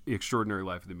 the Extraordinary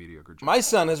Life of the Mediocre Jock. My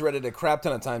son has read it a crap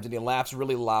ton of times, and he laughs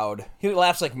really loud. He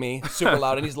laughs like me, super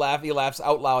loud, and he laughs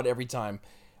out loud every time.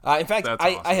 In fact,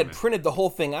 I had printed the whole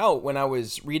thing out when I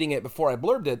was reading it before I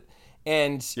blurbed it,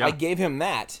 and I gave him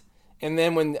that. And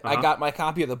then when I got my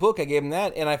copy of the book, I gave him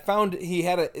that, and I found he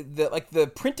had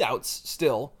the printouts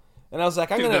still, and I was like,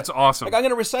 that's awesome. Like, I'm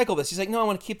gonna recycle this. He's like, no, I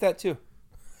want to keep that too.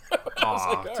 Tip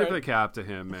of the cap to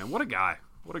him, man. What a guy.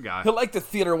 He'll like the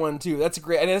theater one too. That's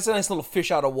great. And it's a nice little fish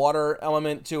out of water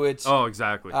element to it. Oh,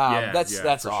 exactly.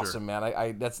 That's awesome, sure.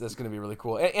 Man. That's going to be really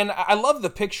cool. And I love the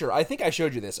picture. I think I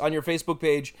showed you this on your Facebook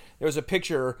page. There was a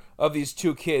picture of these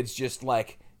two kids just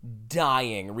like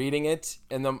dying reading it,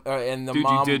 and the Dude,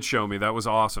 mom. You did show me. That was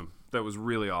awesome. That was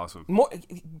really awesome. More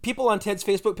people on Ted's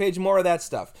Facebook page, more of that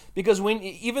stuff, because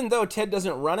even though Ted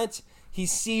doesn't run it, he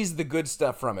sees the good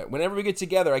stuff from it. Whenever we get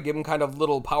together, I give him kind of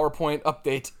little PowerPoint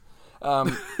update.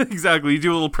 Exactly. You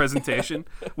do a little presentation.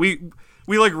 We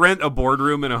like rent a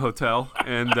boardroom in a hotel,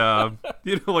 and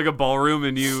like a ballroom,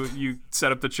 and you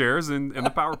set up the chairs and the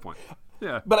PowerPoint.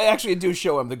 Yeah. But I actually do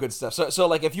show him the good stuff. So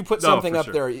like if you put something up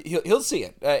there, he'll see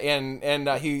it, and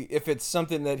if it's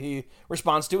something that he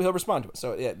responds to, he'll respond to it.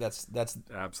 So yeah, that's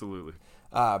absolutely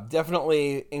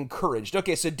definitely encouraged.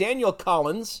 Okay, so Daniel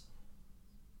Collins.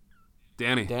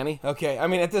 Danny. Okay. I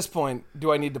mean, at this point,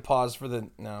 do I need to pause for the...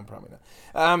 No, probably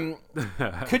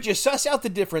not. Could you suss out the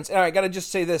difference? All right, I got to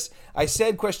just say this. I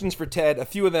said questions for Ted. A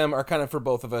few of them are kind of for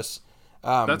both of us.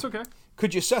 That's okay.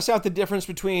 Could you suss out the difference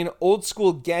between old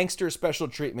school gangster special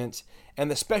treatment and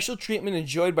the special treatment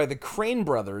enjoyed by the Crane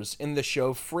brothers in the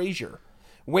show Frasier?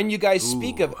 When you guys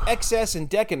speak of excess and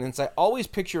decadence, I always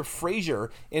picture Frasier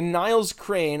and Niles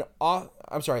Crane off...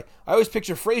 I'm sorry. I always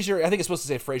picture Frasier... I think it's supposed to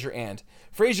say Frasier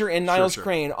and Niles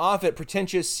Crane off at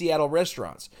pretentious Seattle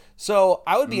restaurants. So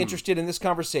I would be interested in this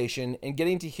conversation and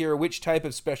getting to hear which type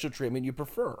of special treatment you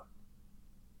prefer.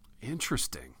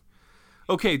 Interesting.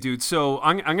 Okay, dude. So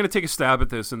I'm going to take a stab at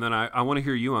this, and then I want to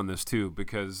hear you on this too,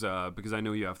 because I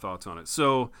know you have thoughts on it.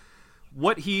 So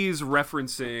what he's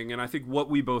referencing, and I think what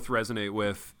we both resonate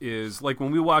with, is like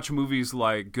when we watch movies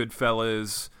like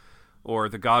Goodfellas or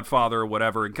The Godfather or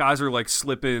whatever, guys are like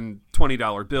slipping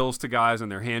 $20 bills to guys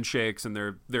and their handshakes, and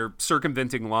they're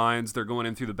circumventing lines. They're going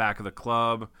in through the back of the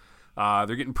club.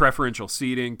 They're getting preferential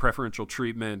seating, preferential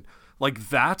treatment. Like,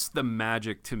 that's the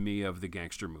magic to me of the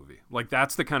gangster movie. Like,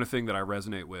 that's the kind of thing that I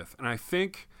resonate with. And I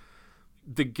think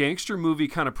the gangster movie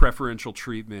kind of preferential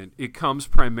treatment, it comes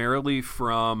primarily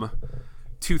from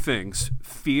two things: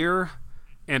 fear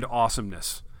and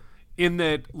awesomeness. In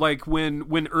that, like,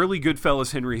 when early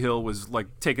Goodfellas Henry Hill was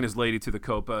like taking his lady to the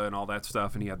Copa and all that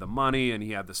stuff, and he had the money and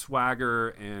he had the swagger,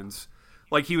 and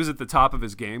like he was at the top of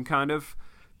his game, kind of.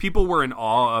 People were in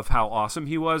awe of how awesome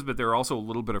he was, but they were also a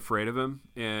little bit afraid of him.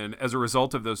 And as a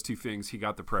result of those two things, he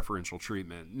got the preferential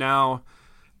treatment. Now,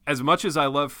 as much as I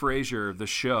love Frasier, the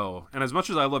show, and as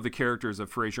much as I love the characters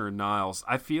of Frasier and Niles,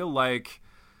 I feel like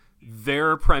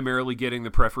they're primarily getting the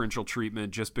preferential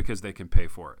treatment just because they can pay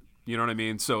for it. You know what I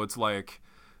mean? So it's like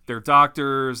they're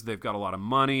doctors, they've got a lot of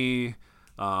money.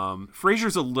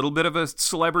 Frasier's a little bit of a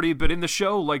celebrity, but in the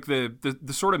show, like the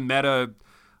sort of meta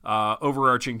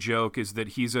overarching joke is that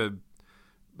he's a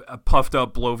puffed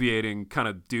up, bloviating kind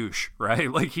of douche,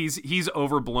 right? Like he's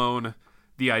overblown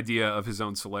the idea of his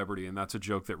own celebrity, and that's a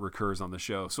joke that recurs on the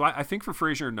show. So I think for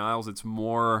Frasier and Niles, it's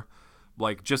more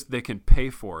like just they can pay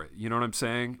for it. You know what I'm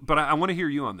saying? But I want to hear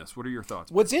you on this. What are your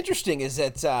thoughts? What's interesting is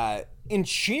that in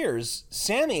Cheers,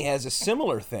 Sammy has a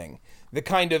similar thing. The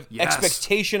kind of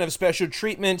expectation of special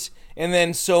treatment, and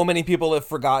then so many people have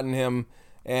forgotten him,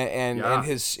 and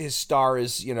his star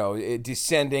is, you know,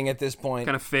 descending at this point.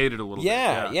 Kind of faded a little bit.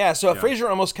 Yeah. So Frasier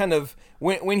almost kind of,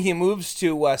 when he moves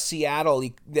to Seattle,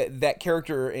 that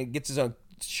character gets his own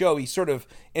show, he sort of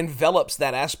envelops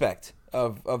that aspect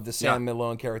of the Sam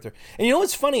Malone character. And you know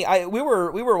what's funny? We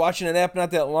were watching an app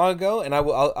not that long ago, and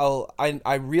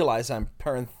I realize I'm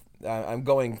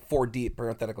going 4 deep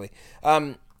parenthetically.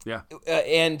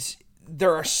 And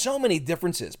there are so many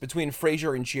differences between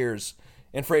Frasier and Cheers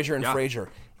and Frasier and Frasier,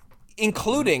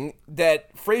 including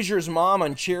that Frasier's mom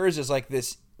on Cheers is like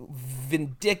this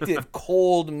vindictive,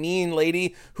 cold, mean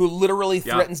lady who literally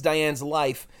threatens Diane's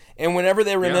life. And whenever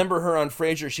they remember her on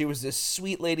Frasier, she was this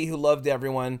sweet lady who loved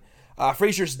everyone.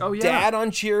 Frasier's dad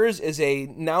on Cheers is a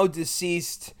now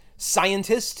deceased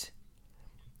scientist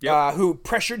who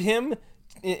pressured him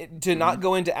to not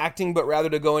go into acting, but rather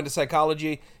to go into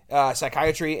psychiatry.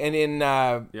 And in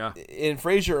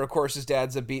Frasier, of course, his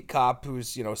dad's a beat cop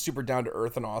who's, you know, super down to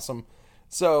earth and awesome.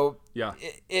 So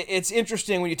it's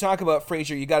interesting when you talk about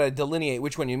Frasier, you got to delineate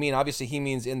which one you mean. Obviously, he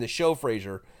means in the show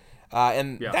Frasier.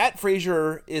 That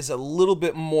Frasier is a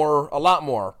lot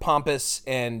more pompous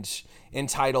and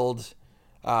entitled.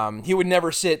 He would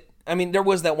never sit. I mean, there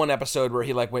was that one episode where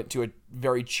he like went to a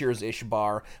very Cheers-ish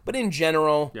bar, but in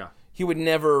general, he would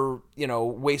never, you know,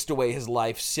 waste away his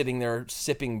life sitting there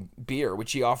sipping beer,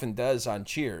 which he often does on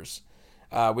Cheers,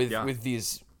 with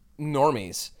these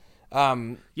normies.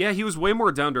 He was way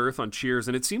more down to earth on Cheers,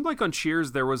 and it seemed like on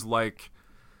Cheers there was like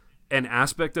an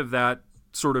aspect of that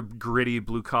sort of gritty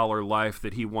blue collar life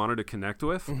that he wanted to connect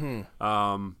with.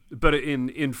 But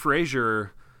in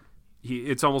Frasier,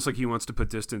 it's almost like he wants to put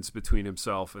distance between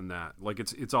himself and that. Like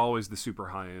it's always the super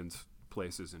high end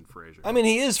places in Frasier. I mean,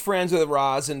 he is friends with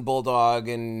Roz and Bulldog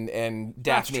and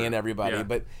Daphne and everybody,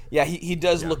 but he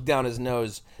does look down his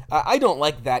nose. I don't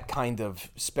like that kind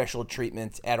of special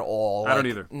treatment at all. I don't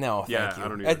either. No, thank you. I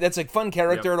don't either. That's a fun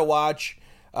character to watch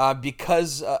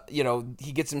because you know,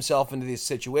 he gets himself into these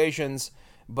situations,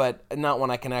 but not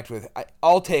one I connect with.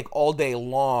 I'll take all day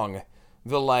long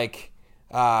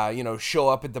the show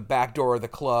up at the back door of the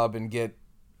club and get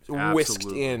whisked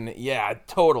in. Yeah,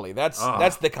 totally. That's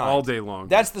the kind. All day long.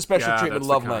 That's the special treatment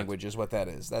love language is what that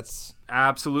is. That's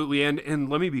absolutely. And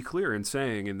let me be clear in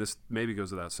saying, and this maybe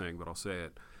goes without saying, but I'll say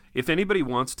it. If anybody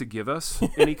wants to give us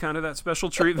any kind of that special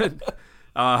treatment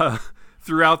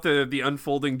throughout the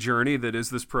unfolding journey that is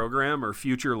this program, or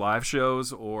future live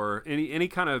shows, or any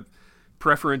kind of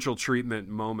preferential treatment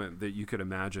moment that you could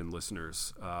imagine,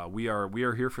 listeners, we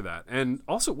are here for that. And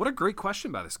also, what a great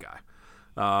question by this guy.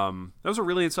 That was a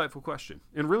really insightful question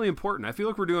and really important. I feel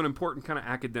like we're doing important kind of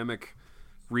academic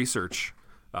research.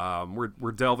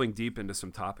 We're delving deep into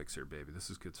some topics here, baby. This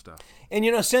is good stuff. And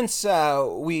you know, since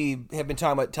we have been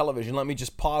talking about television, let me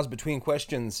just pause between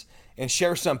questions and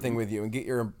share something with you and get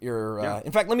your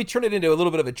in fact, let me turn it into a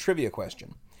little bit of a trivia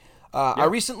question. I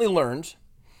recently learned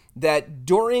that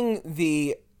during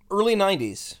the early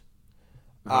 90s,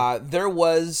 there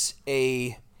was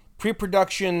a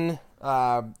pre-production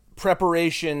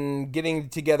preparation, getting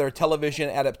together television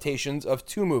adaptations of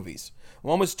 2 movies.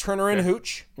 One was Turner and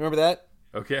Hooch. Remember that?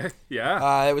 Okay,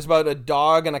 yeah. It was about a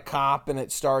dog and a cop, and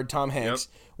it starred Tom Hanks.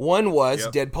 One was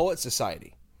Dead Poets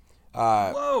Society,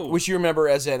 which you remember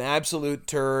as an absolute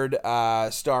turd,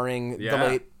 starring the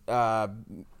late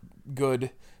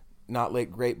good, not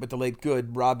late great, but the late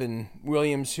good Robin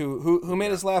Williams, who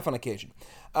made us laugh on occasion.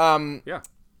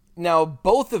 Now,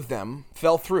 both of them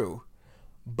fell through.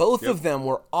 Both of them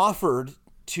were offered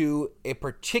to a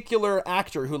particular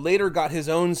actor who later got his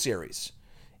own series.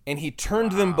 and he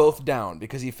turned them both down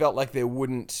because he felt like they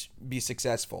wouldn't be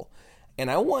successful. And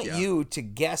I want you to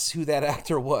guess who that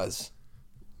actor was.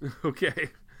 Okay.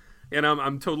 And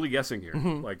I'm totally guessing here.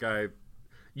 Like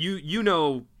you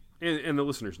know, and the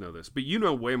listeners know this, but you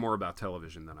know way more about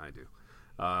television than I do.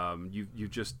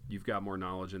 You've got more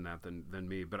knowledge in that than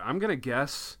me. But I'm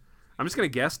just gonna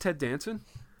guess Ted Danson,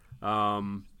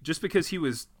 just because he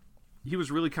was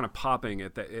really kind of popping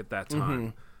at that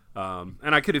time,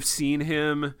 and I could have seen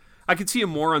him. I could see him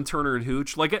more on Turner and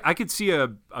Hooch. Like I could see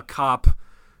a cop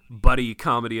buddy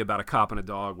comedy about a cop and a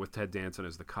dog with Ted Danson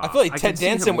as the cop. I feel like Ted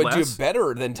Danson would do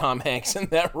better than Tom Hanks in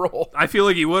that role. I feel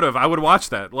like he would have. I would watch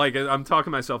that. Like, I'm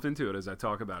talking myself into it as I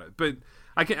talk about it. But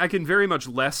I can very much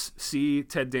less see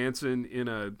Ted Danson in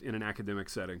an academic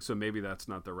setting. So maybe that's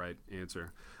not the right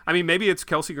answer. I mean, maybe it's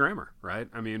Kelsey Grammer, right?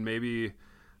 I mean, maybe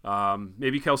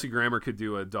Kelsey Grammer could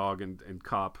do a dog and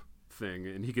cop thing,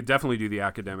 and he could definitely do the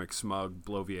academic smug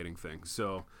bloviating thing.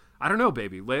 So I don't know,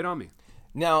 baby. Lay it on me.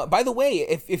 Now, by the way,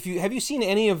 if you have you seen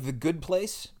any of The Good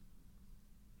Place?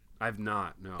 I've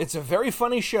not. No. It's a very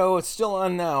funny show. It's still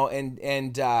on now, and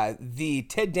the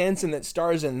Ted Danson that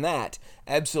stars in that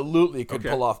absolutely could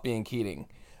pull off being Keating.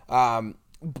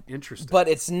 Interesting. But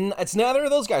it's neither of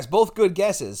those guys. Both good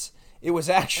guesses. It was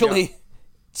actually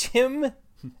Tim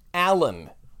Allen.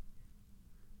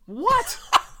 What?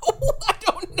 I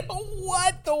don't know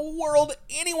what the world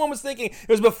anyone was thinking. It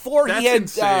was before he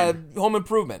had Home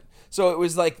Improvement. So it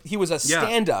was like he was a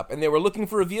stand-up, and they were looking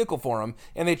for a vehicle for him,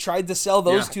 and they tried to sell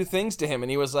those two things to him, and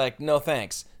he was like, no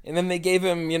thanks. And then they gave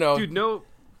him, Dude, no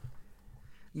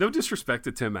disrespect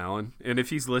to Tim Allen, and if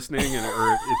he's listening,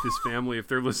 or if his family, if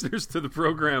they're listeners to the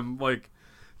program, like,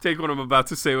 take what I'm about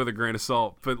to say with a grain of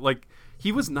salt. But, like,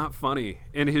 he was not funny,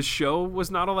 and his show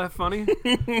was not all that funny,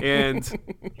 and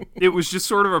it was just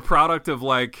sort of a product of,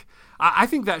 like, I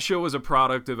think that show was a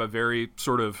product of a very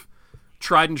sort of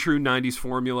tried and true 90s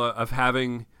formula of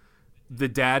having the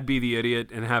dad be the idiot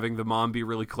and having the mom be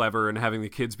really clever and having the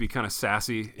kids be kind of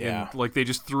sassy. Yeah. And like they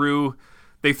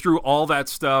threw all that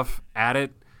stuff at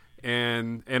it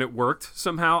and it worked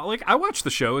somehow. Like I watched the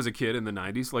show as a kid in the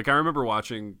 90s. Like I remember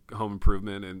watching Home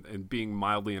Improvement and being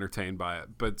mildly entertained by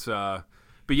it. But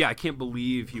yeah, I can't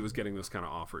believe he was getting those kind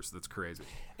of offers. That's crazy.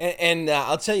 And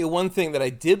I'll tell you one thing that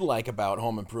I did like about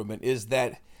Home Improvement is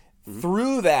that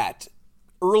through that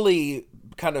early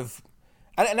kind of,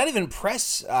 not even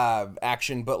press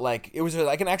action, but like it was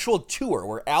like an actual tour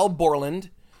where Al Borland,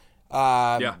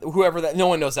 whoever that, no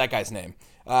one knows that guy's name,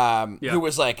 who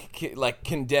was like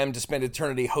condemned to spend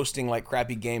eternity hosting like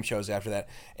crappy game shows after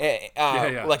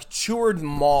that, like toured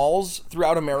malls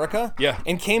throughout America,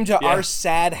 and came to our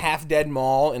sad half-dead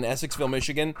mall in Essexville,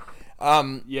 Michigan.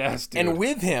 Yes, dude. And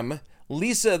with him,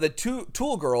 Lisa the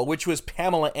Tool Girl, which was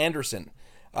Pamela Anderson.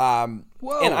 And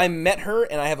I met her,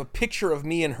 and I have a picture of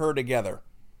me and her together.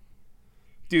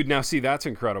 Dude, now see, that's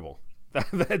incredible.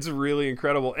 That's really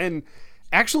incredible. And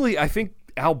actually, I think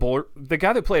the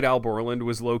guy that played Al Borland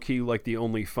was low-key like the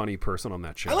only funny person on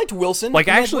that show. I liked Wilson. Like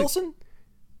actually, Wilson?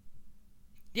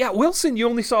 Yeah, Wilson. You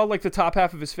only saw like the top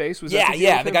half of his face. Was that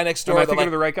the guy next door. Am I thinking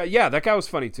of the right guy? Yeah, that guy was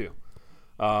funny too.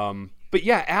 But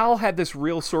yeah, Al had this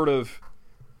real sort of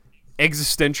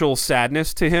existential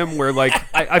sadness to him where like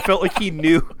I felt like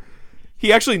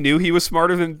he actually knew he was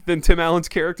smarter than Tim Allen's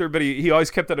character, but he always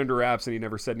kept that under wraps and he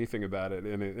never said anything about it,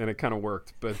 and it kind of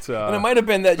worked. But and it might have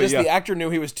been that just the actor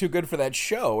knew he was too good for that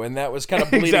show, and that was kind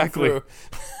of bleeding through.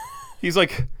 He's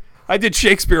like, I did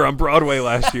Shakespeare on Broadway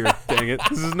last year. Dang it,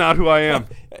 this is not who I am,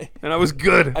 and I was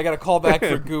good. I got a call back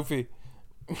for Goofy.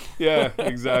 Yeah,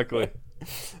 exactly.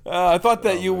 I thought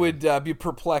that you would be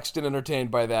perplexed and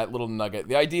entertained by that little nugget.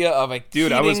 The idea of a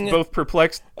Keating... I was both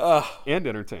perplexed and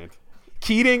entertained.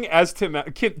 Keating as Tim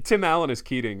Allen as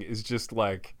Keating is just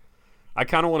like, I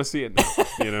kind of want to see it now,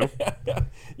 you know?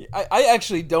 I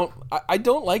actually don't. I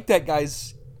don't like that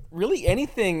guy's really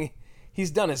anything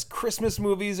he's done. His Christmas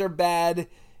movies are bad.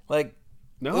 Like,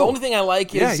 the only thing I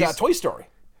like is Toy Story.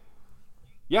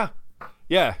 Yeah.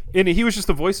 Yeah, and he was just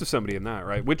the voice of somebody in that,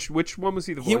 right? Which one was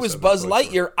he the voice of? He was Buzz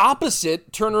Lightyear,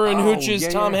 opposite Turner and Hooch's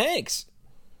Tom Hanks.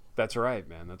 That's right,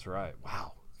 man. That's right.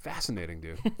 Wow, fascinating,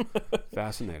 dude.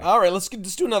 Fascinating. All right, let's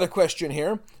do another question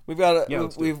here. We've got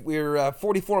we're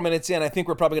 44 minutes in. I think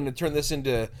we're probably going to turn this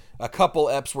into a couple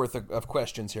eps worth of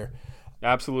questions here.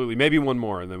 Absolutely, maybe one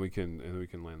more, and then we can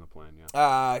land the plane.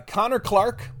 Yeah. Connor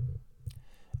Clark.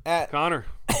 Connor.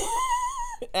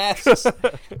 Asks,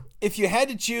 if you had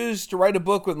to choose to write a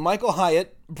book with Michael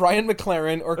Hyatt, Brian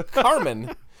McLaren, or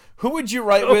Carmen, who would you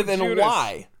write with and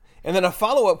why? And then a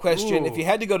follow-up question, if you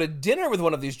had to go to dinner with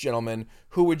one of these gentlemen,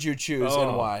 who would you choose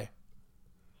and why?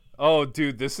 Oh,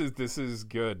 dude, this is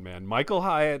good, man. Michael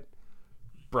Hyatt,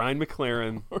 Brian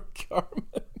McLaren,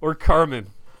 or Carmen.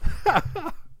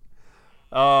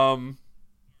 All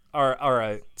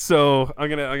right. So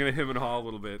I'm gonna him and haw a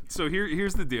little bit. So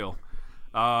here's the deal.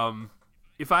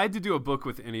 If I had to do a book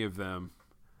with any of them,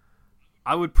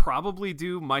 I would probably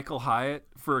do Michael Hyatt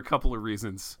for a couple of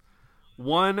reasons.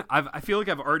 One, I feel like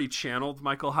I've already channeled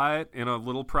Michael Hyatt in a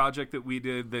little project that we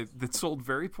did that sold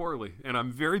very poorly, and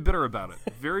I'm very bitter about it.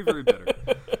 Very, very bitter.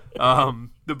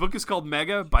 The book is called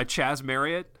Mega by Chaz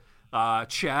Marriott.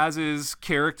 Chaz's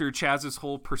character, Chaz's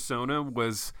whole persona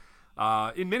was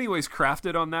in many ways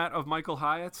crafted on that of Michael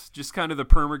Hyatt's. Just kind of the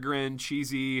permagrin,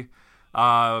 cheesy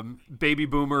baby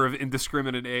boomer of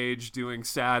indiscriminate age doing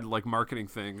sad like marketing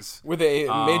things with a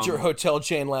major hotel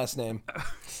chain last name.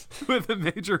 With a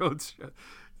major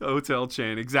hotel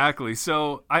chain, exactly.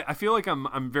 So I feel like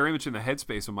I'm very much in the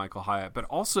headspace of Michael Hyatt, but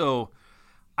also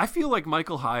I feel like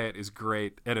Michael Hyatt is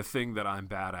great at a thing that I'm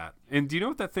bad at. And do you know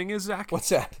what that thing is, Zach? What's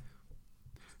that?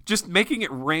 Just making it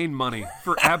rain money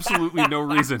for absolutely no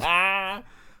reason.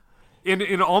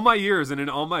 In all my years and in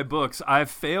all my books, I've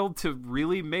failed to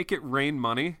really make it rain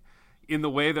money in the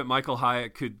way that Michael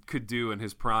Hyatt could do in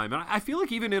his prime. And I feel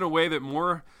like even in a way that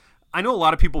more... I know a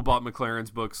lot of people bought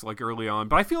McLaren's books like early on,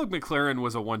 but I feel like McLaren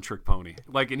was a one-trick pony.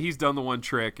 Like, and he's done the one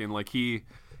trick, and like he's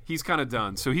kind of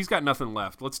done. So he's got nothing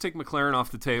left. Let's take McLaren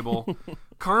off the table.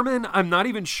 Carmen, I'm not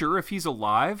even sure if he's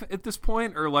alive at this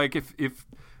point, or like if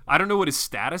I don't know what his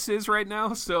status is right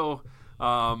now. So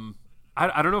I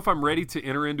don't know if I'm ready to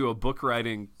enter into a book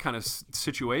writing kind of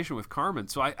situation with Carmen.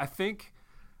 So I think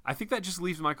that just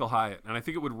leaves Michael Hyatt, and I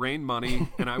think it would rain money,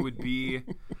 and I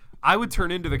would turn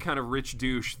into the kind of rich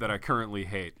douche that I currently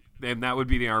hate, and that would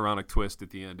be the ironic twist at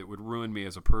the end. It would ruin me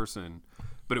as a person,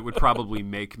 but it would probably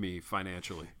make me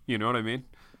financially. You know what I mean?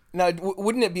 Now,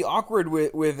 wouldn't it be awkward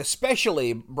with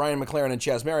especially Brian McLaren and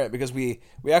Chaz Marriott, because we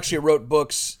actually wrote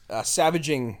books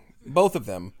savaging both of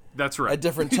them. That's right. At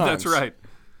different times. That's right.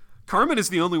 Carmen is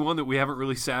the only one that we haven't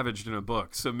really savaged in a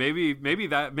book, so maybe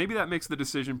that makes the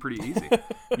decision pretty easy.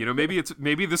 You know,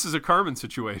 maybe this is a Carmen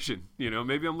situation. You know,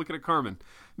 maybe I'm looking at Carmen.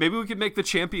 Maybe we could make the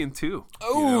champion too.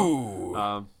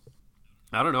 Oh,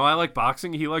 I don't know. I like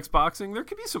boxing. He likes boxing. There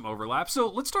could be some overlap. So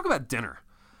let's talk about dinner.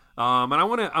 And I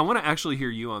want to actually hear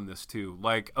you on this too.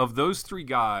 Like, of those three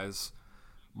guys,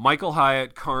 Michael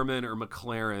Hyatt, Carmen, or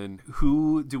McLaren,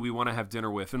 who do we want to have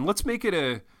dinner with? And let's make it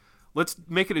a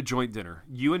joint dinner.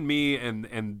 You and me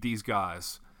and these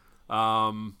guys.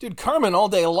 Dude, Carmen all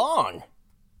day long.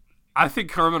 I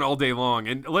think Carmen all day long.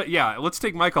 And let's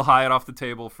take Michael Hyatt off the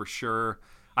table for sure.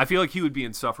 I feel like he would be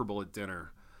insufferable at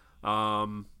dinner.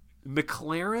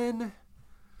 McLaren,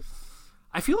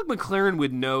 I feel like McLaren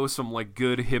would know some like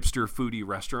good hipster foodie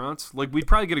restaurants. Like, we'd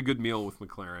probably get a good meal with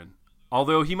McLaren.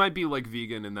 Although he might be like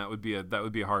vegan, and that would be a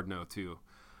hard no too.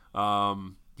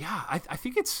 I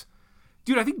think it's...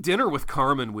 Dude, I think dinner with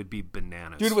Carmen would be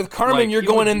bananas. Dude, with Carmen, like, you're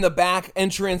going in the back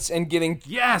entrance and getting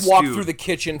walked through the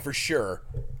kitchen for sure.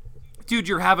 Dude,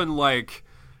 you're having, like,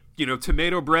 you know,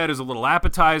 tomato bread as a little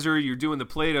appetizer. You're doing the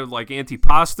plate of, like,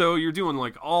 antipasto. You're doing,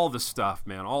 like, all the stuff,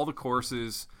 man. All the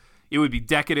courses. It would be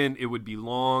decadent. It would be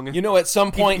long. You know, at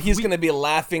some point, he's going to be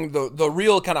laughing the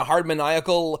real kind of hard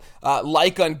maniacal,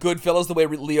 like on Goodfellas, the way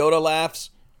Leota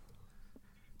laughs.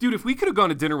 Dude, if we could have gone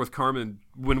to dinner with Carmen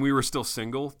when we were still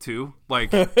single, too,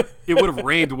 like, it would have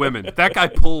rained women. That guy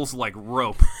pulls like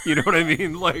rope. You know what I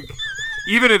mean? Like,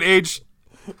 even at age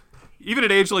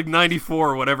like 94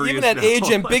 or whatever he is now. Even at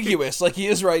age ambiguous, like he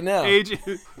is right now.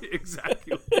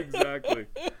 Exactly.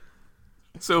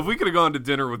 So if we could have gone to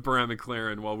dinner with Brian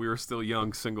McLaren while we were still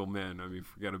young single men, I mean,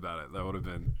 forget about it. That would have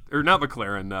been... Or not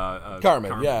McLaren.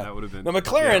 Carmen, yeah. That would have been... No,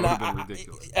 McLaren, that would have been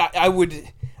ridiculous.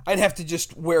 I'd have to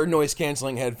just wear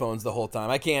noise-canceling headphones the whole time.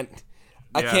 I can't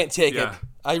take it.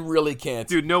 I really can't.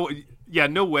 Dude, no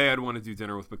way I'd want to do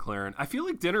dinner with McLaren. I feel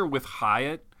like dinner with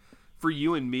Hyatt, for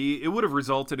you and me, it would have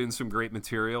resulted in some great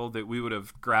material that we would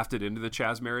have grafted into the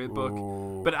Chaz Marriott book.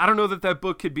 Ooh. But I don't know that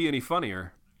book could be any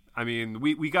funnier. I mean,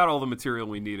 we got all the material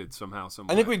we needed somehow.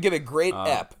 I think we'd get a great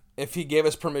ep if he gave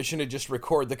us permission to just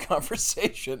record the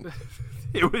conversation.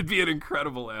 It would be an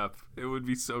incredible ep. It would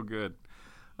be so good.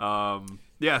 So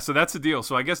that's the deal.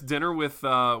 So I guess dinner with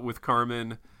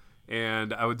Carmen,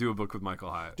 and I would do a book with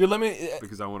Michael Hyatt. Dude, let me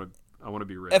because I want to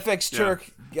be rich. FX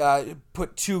Turk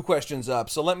put 2 questions up,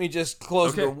 so let me just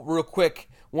close real quick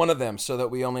one of them so that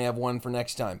we only have one for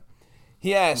next time.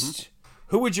 He asked,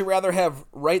 who would you rather have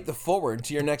write the foreword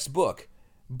to your next book,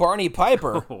 Barney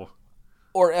Piper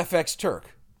or FX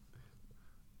Turk?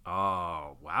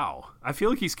 Oh, wow. I feel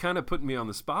like he's kind of putting me on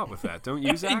the spot with that. Don't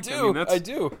you, Zach? I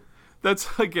do.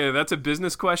 That's a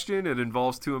business question. It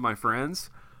involves two of my friends.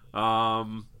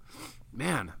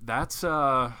 Man, that's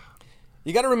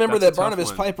You got to remember That's a that tough Barnabas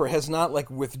one. Piper has not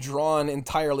withdrawn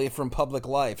entirely from public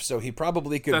life, so he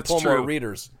probably could That's pull more true.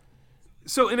 readers.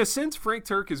 So in a sense, Frank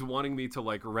Turk is wanting me to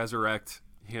resurrect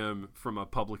him from a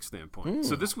public standpoint.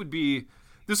 So this would be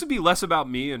less about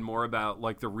me and more about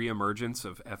the reemergence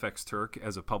of FX Turk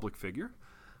as a public figure.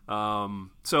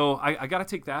 So I got to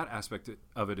take that aspect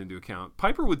of it into account.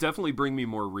 Piper would definitely bring me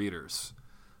more readers.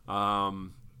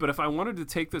 But if I wanted to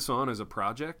take this on as a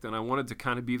project and I wanted to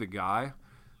kind of be the guy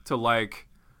to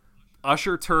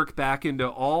usher Turk back into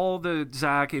all the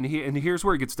Zach, and here's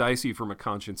where it gets dicey from a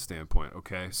conscience standpoint,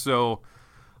 okay? So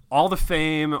all the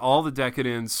fame, all the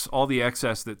decadence, all the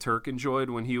excess that Turk enjoyed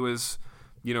when he was,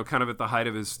 kind of at the height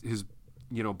of his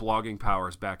blogging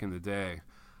powers back in the day,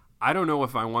 I don't know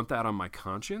if I want that on my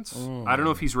conscience. I don't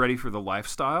know if he's ready for the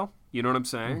lifestyle. You know what I'm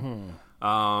saying?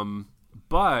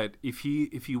 But if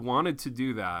he wanted to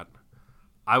do that,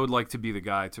 I would like to be the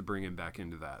guy to bring him back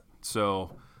into that.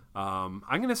 So I'm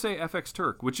going to say FX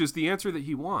Turk, which is the answer that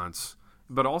he wants,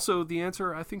 but also the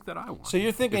answer I think that I want. So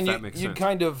you're thinking you'd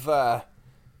kind of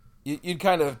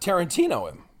Tarantino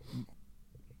him.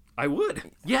 I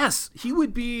would. Yes, he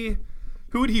would be.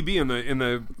 Who would he be in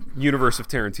the universe of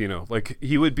Tarantino?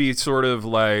 He would be sort of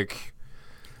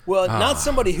well, not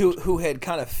somebody who had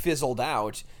kind of fizzled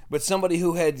out, but somebody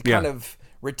who had kind of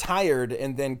retired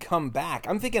and then come back.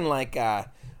 I'm thinking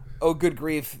oh good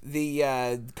grief,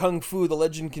 the Kung Fu The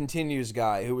Legend Continues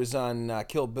guy who was on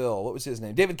Kill Bill. What was his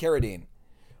name? David Carradine.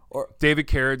 David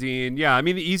Carradine. Yeah, I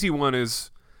mean the easy one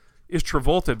is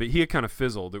Travolta, but he had kind of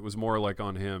fizzled. It was more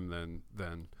on him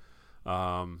than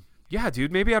yeah,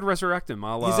 dude. Maybe I'd resurrect him.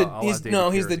 He's the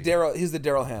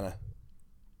Daryl Hannah.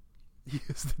 He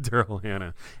is the Daryl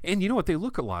Hannah, and you know what? They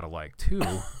look a lot alike too.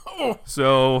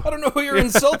 So I don't know who you're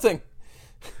insulting.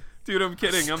 Dude, I'm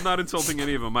kidding. I'm not insulting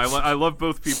any of them. I love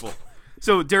both people.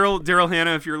 So Daryl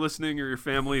Hannah, if you're listening, or your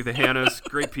family, the Hannahs,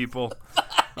 great people.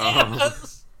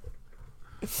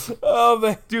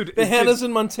 Dude, the Hannahs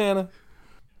in Montana.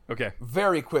 Okay.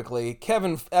 Very quickly,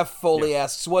 Kevin F. Foley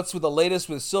asks, what's with the latest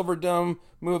with Silverdome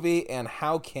movie, and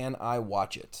how can I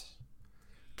watch it?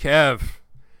 Kev,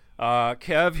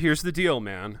 here's the deal,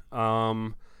 man.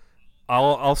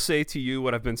 I'll say to you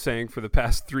what I've been saying for the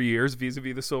past 3 years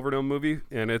vis-a-vis the Silverdome movie,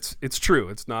 and it's true.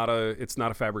 It's not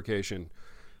a fabrication.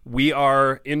 We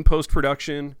are in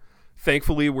post-production.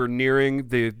 Thankfully, we're nearing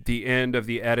the end of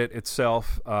the edit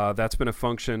itself. That's been a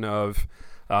function of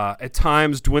at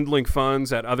times dwindling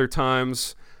funds, at other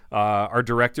times our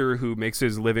director, who makes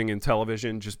his living in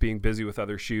television, just being busy with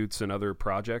other shoots and other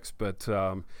projects. But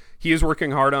he is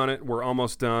working hard on it. We're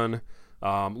almost done.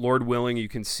 Lord willing, you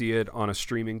can see it on a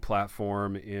streaming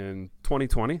platform in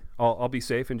 2020. I'll be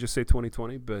safe and just say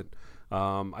 2020, but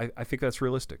I think that's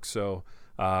realistic. So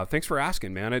thanks for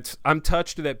asking, man. I'm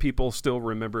touched that people still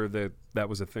remember that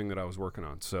was a thing that I was working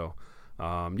on. So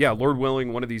yeah, Lord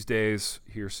willing, one of these days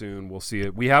here soon, we'll see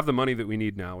it. We have the money that we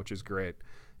need now, which is great.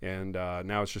 And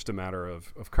now it's just a matter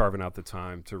of carving out the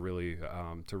time to really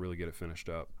get it finished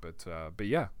up. But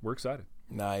yeah, we're excited.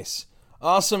 Nice.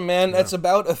 Awesome, man. Yeah. That's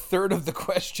about a third of the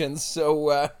questions.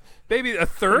 So, baby, a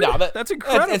third? No, that's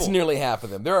incredible. That's nearly half of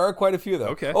them. There are quite a few, though.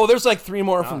 Okay. Oh, there's 3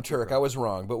 more from Turk. I was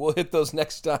wrong, but we'll hit those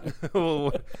next time.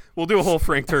 we'll do a whole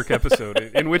Frank Turk episode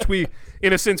in which we,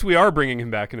 in a sense, we are bringing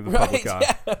him back into the public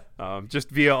eye,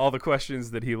 just via all the questions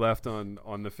that he left on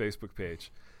the Facebook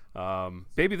page.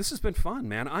 Baby, this has been fun,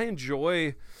 man. I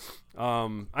enjoy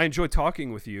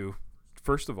talking with you,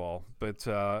 first of all, but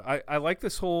I like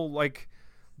this whole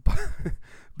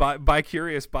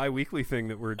bi-curious bi-weekly thing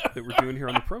that we're doing here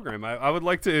on the program. I'd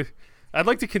like to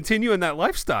continue in that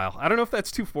lifestyle. I don't know if that's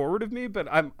too forward of me, but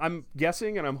I'm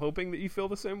guessing and I'm hoping that you feel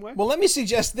the same way. Well, let me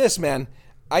suggest this, man.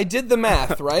 I did the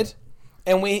math, right?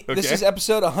 And this is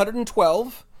episode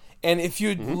 112, and if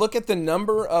you look at the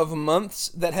number of months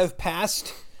that have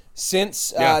passed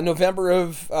since November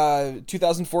of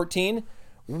 2014,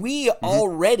 we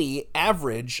already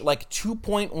average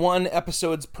 2.1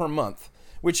 episodes per month.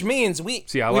 Which means we've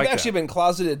actually been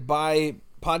closeted by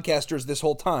podcasters this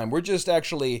whole time. We're just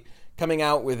actually coming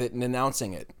out with it and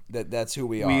announcing it. That's who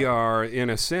we are. We are, in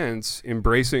a sense,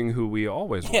 embracing who we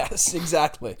always were. Yes,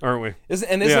 exactly. Aren't we?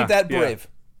 Isn't that brave?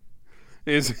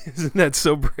 Yeah. Isn't that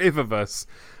so brave of us?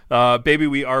 Baby,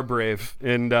 we are brave.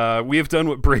 And we have done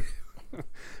what brave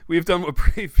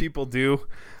people do,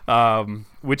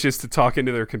 which is to talk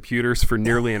into their computers for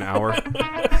nearly an hour.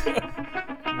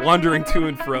 Wandering to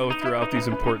and fro throughout these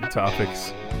important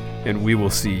topics, and we will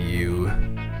see you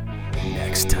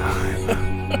next time.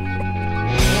 That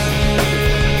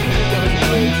was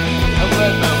great. I'm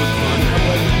glad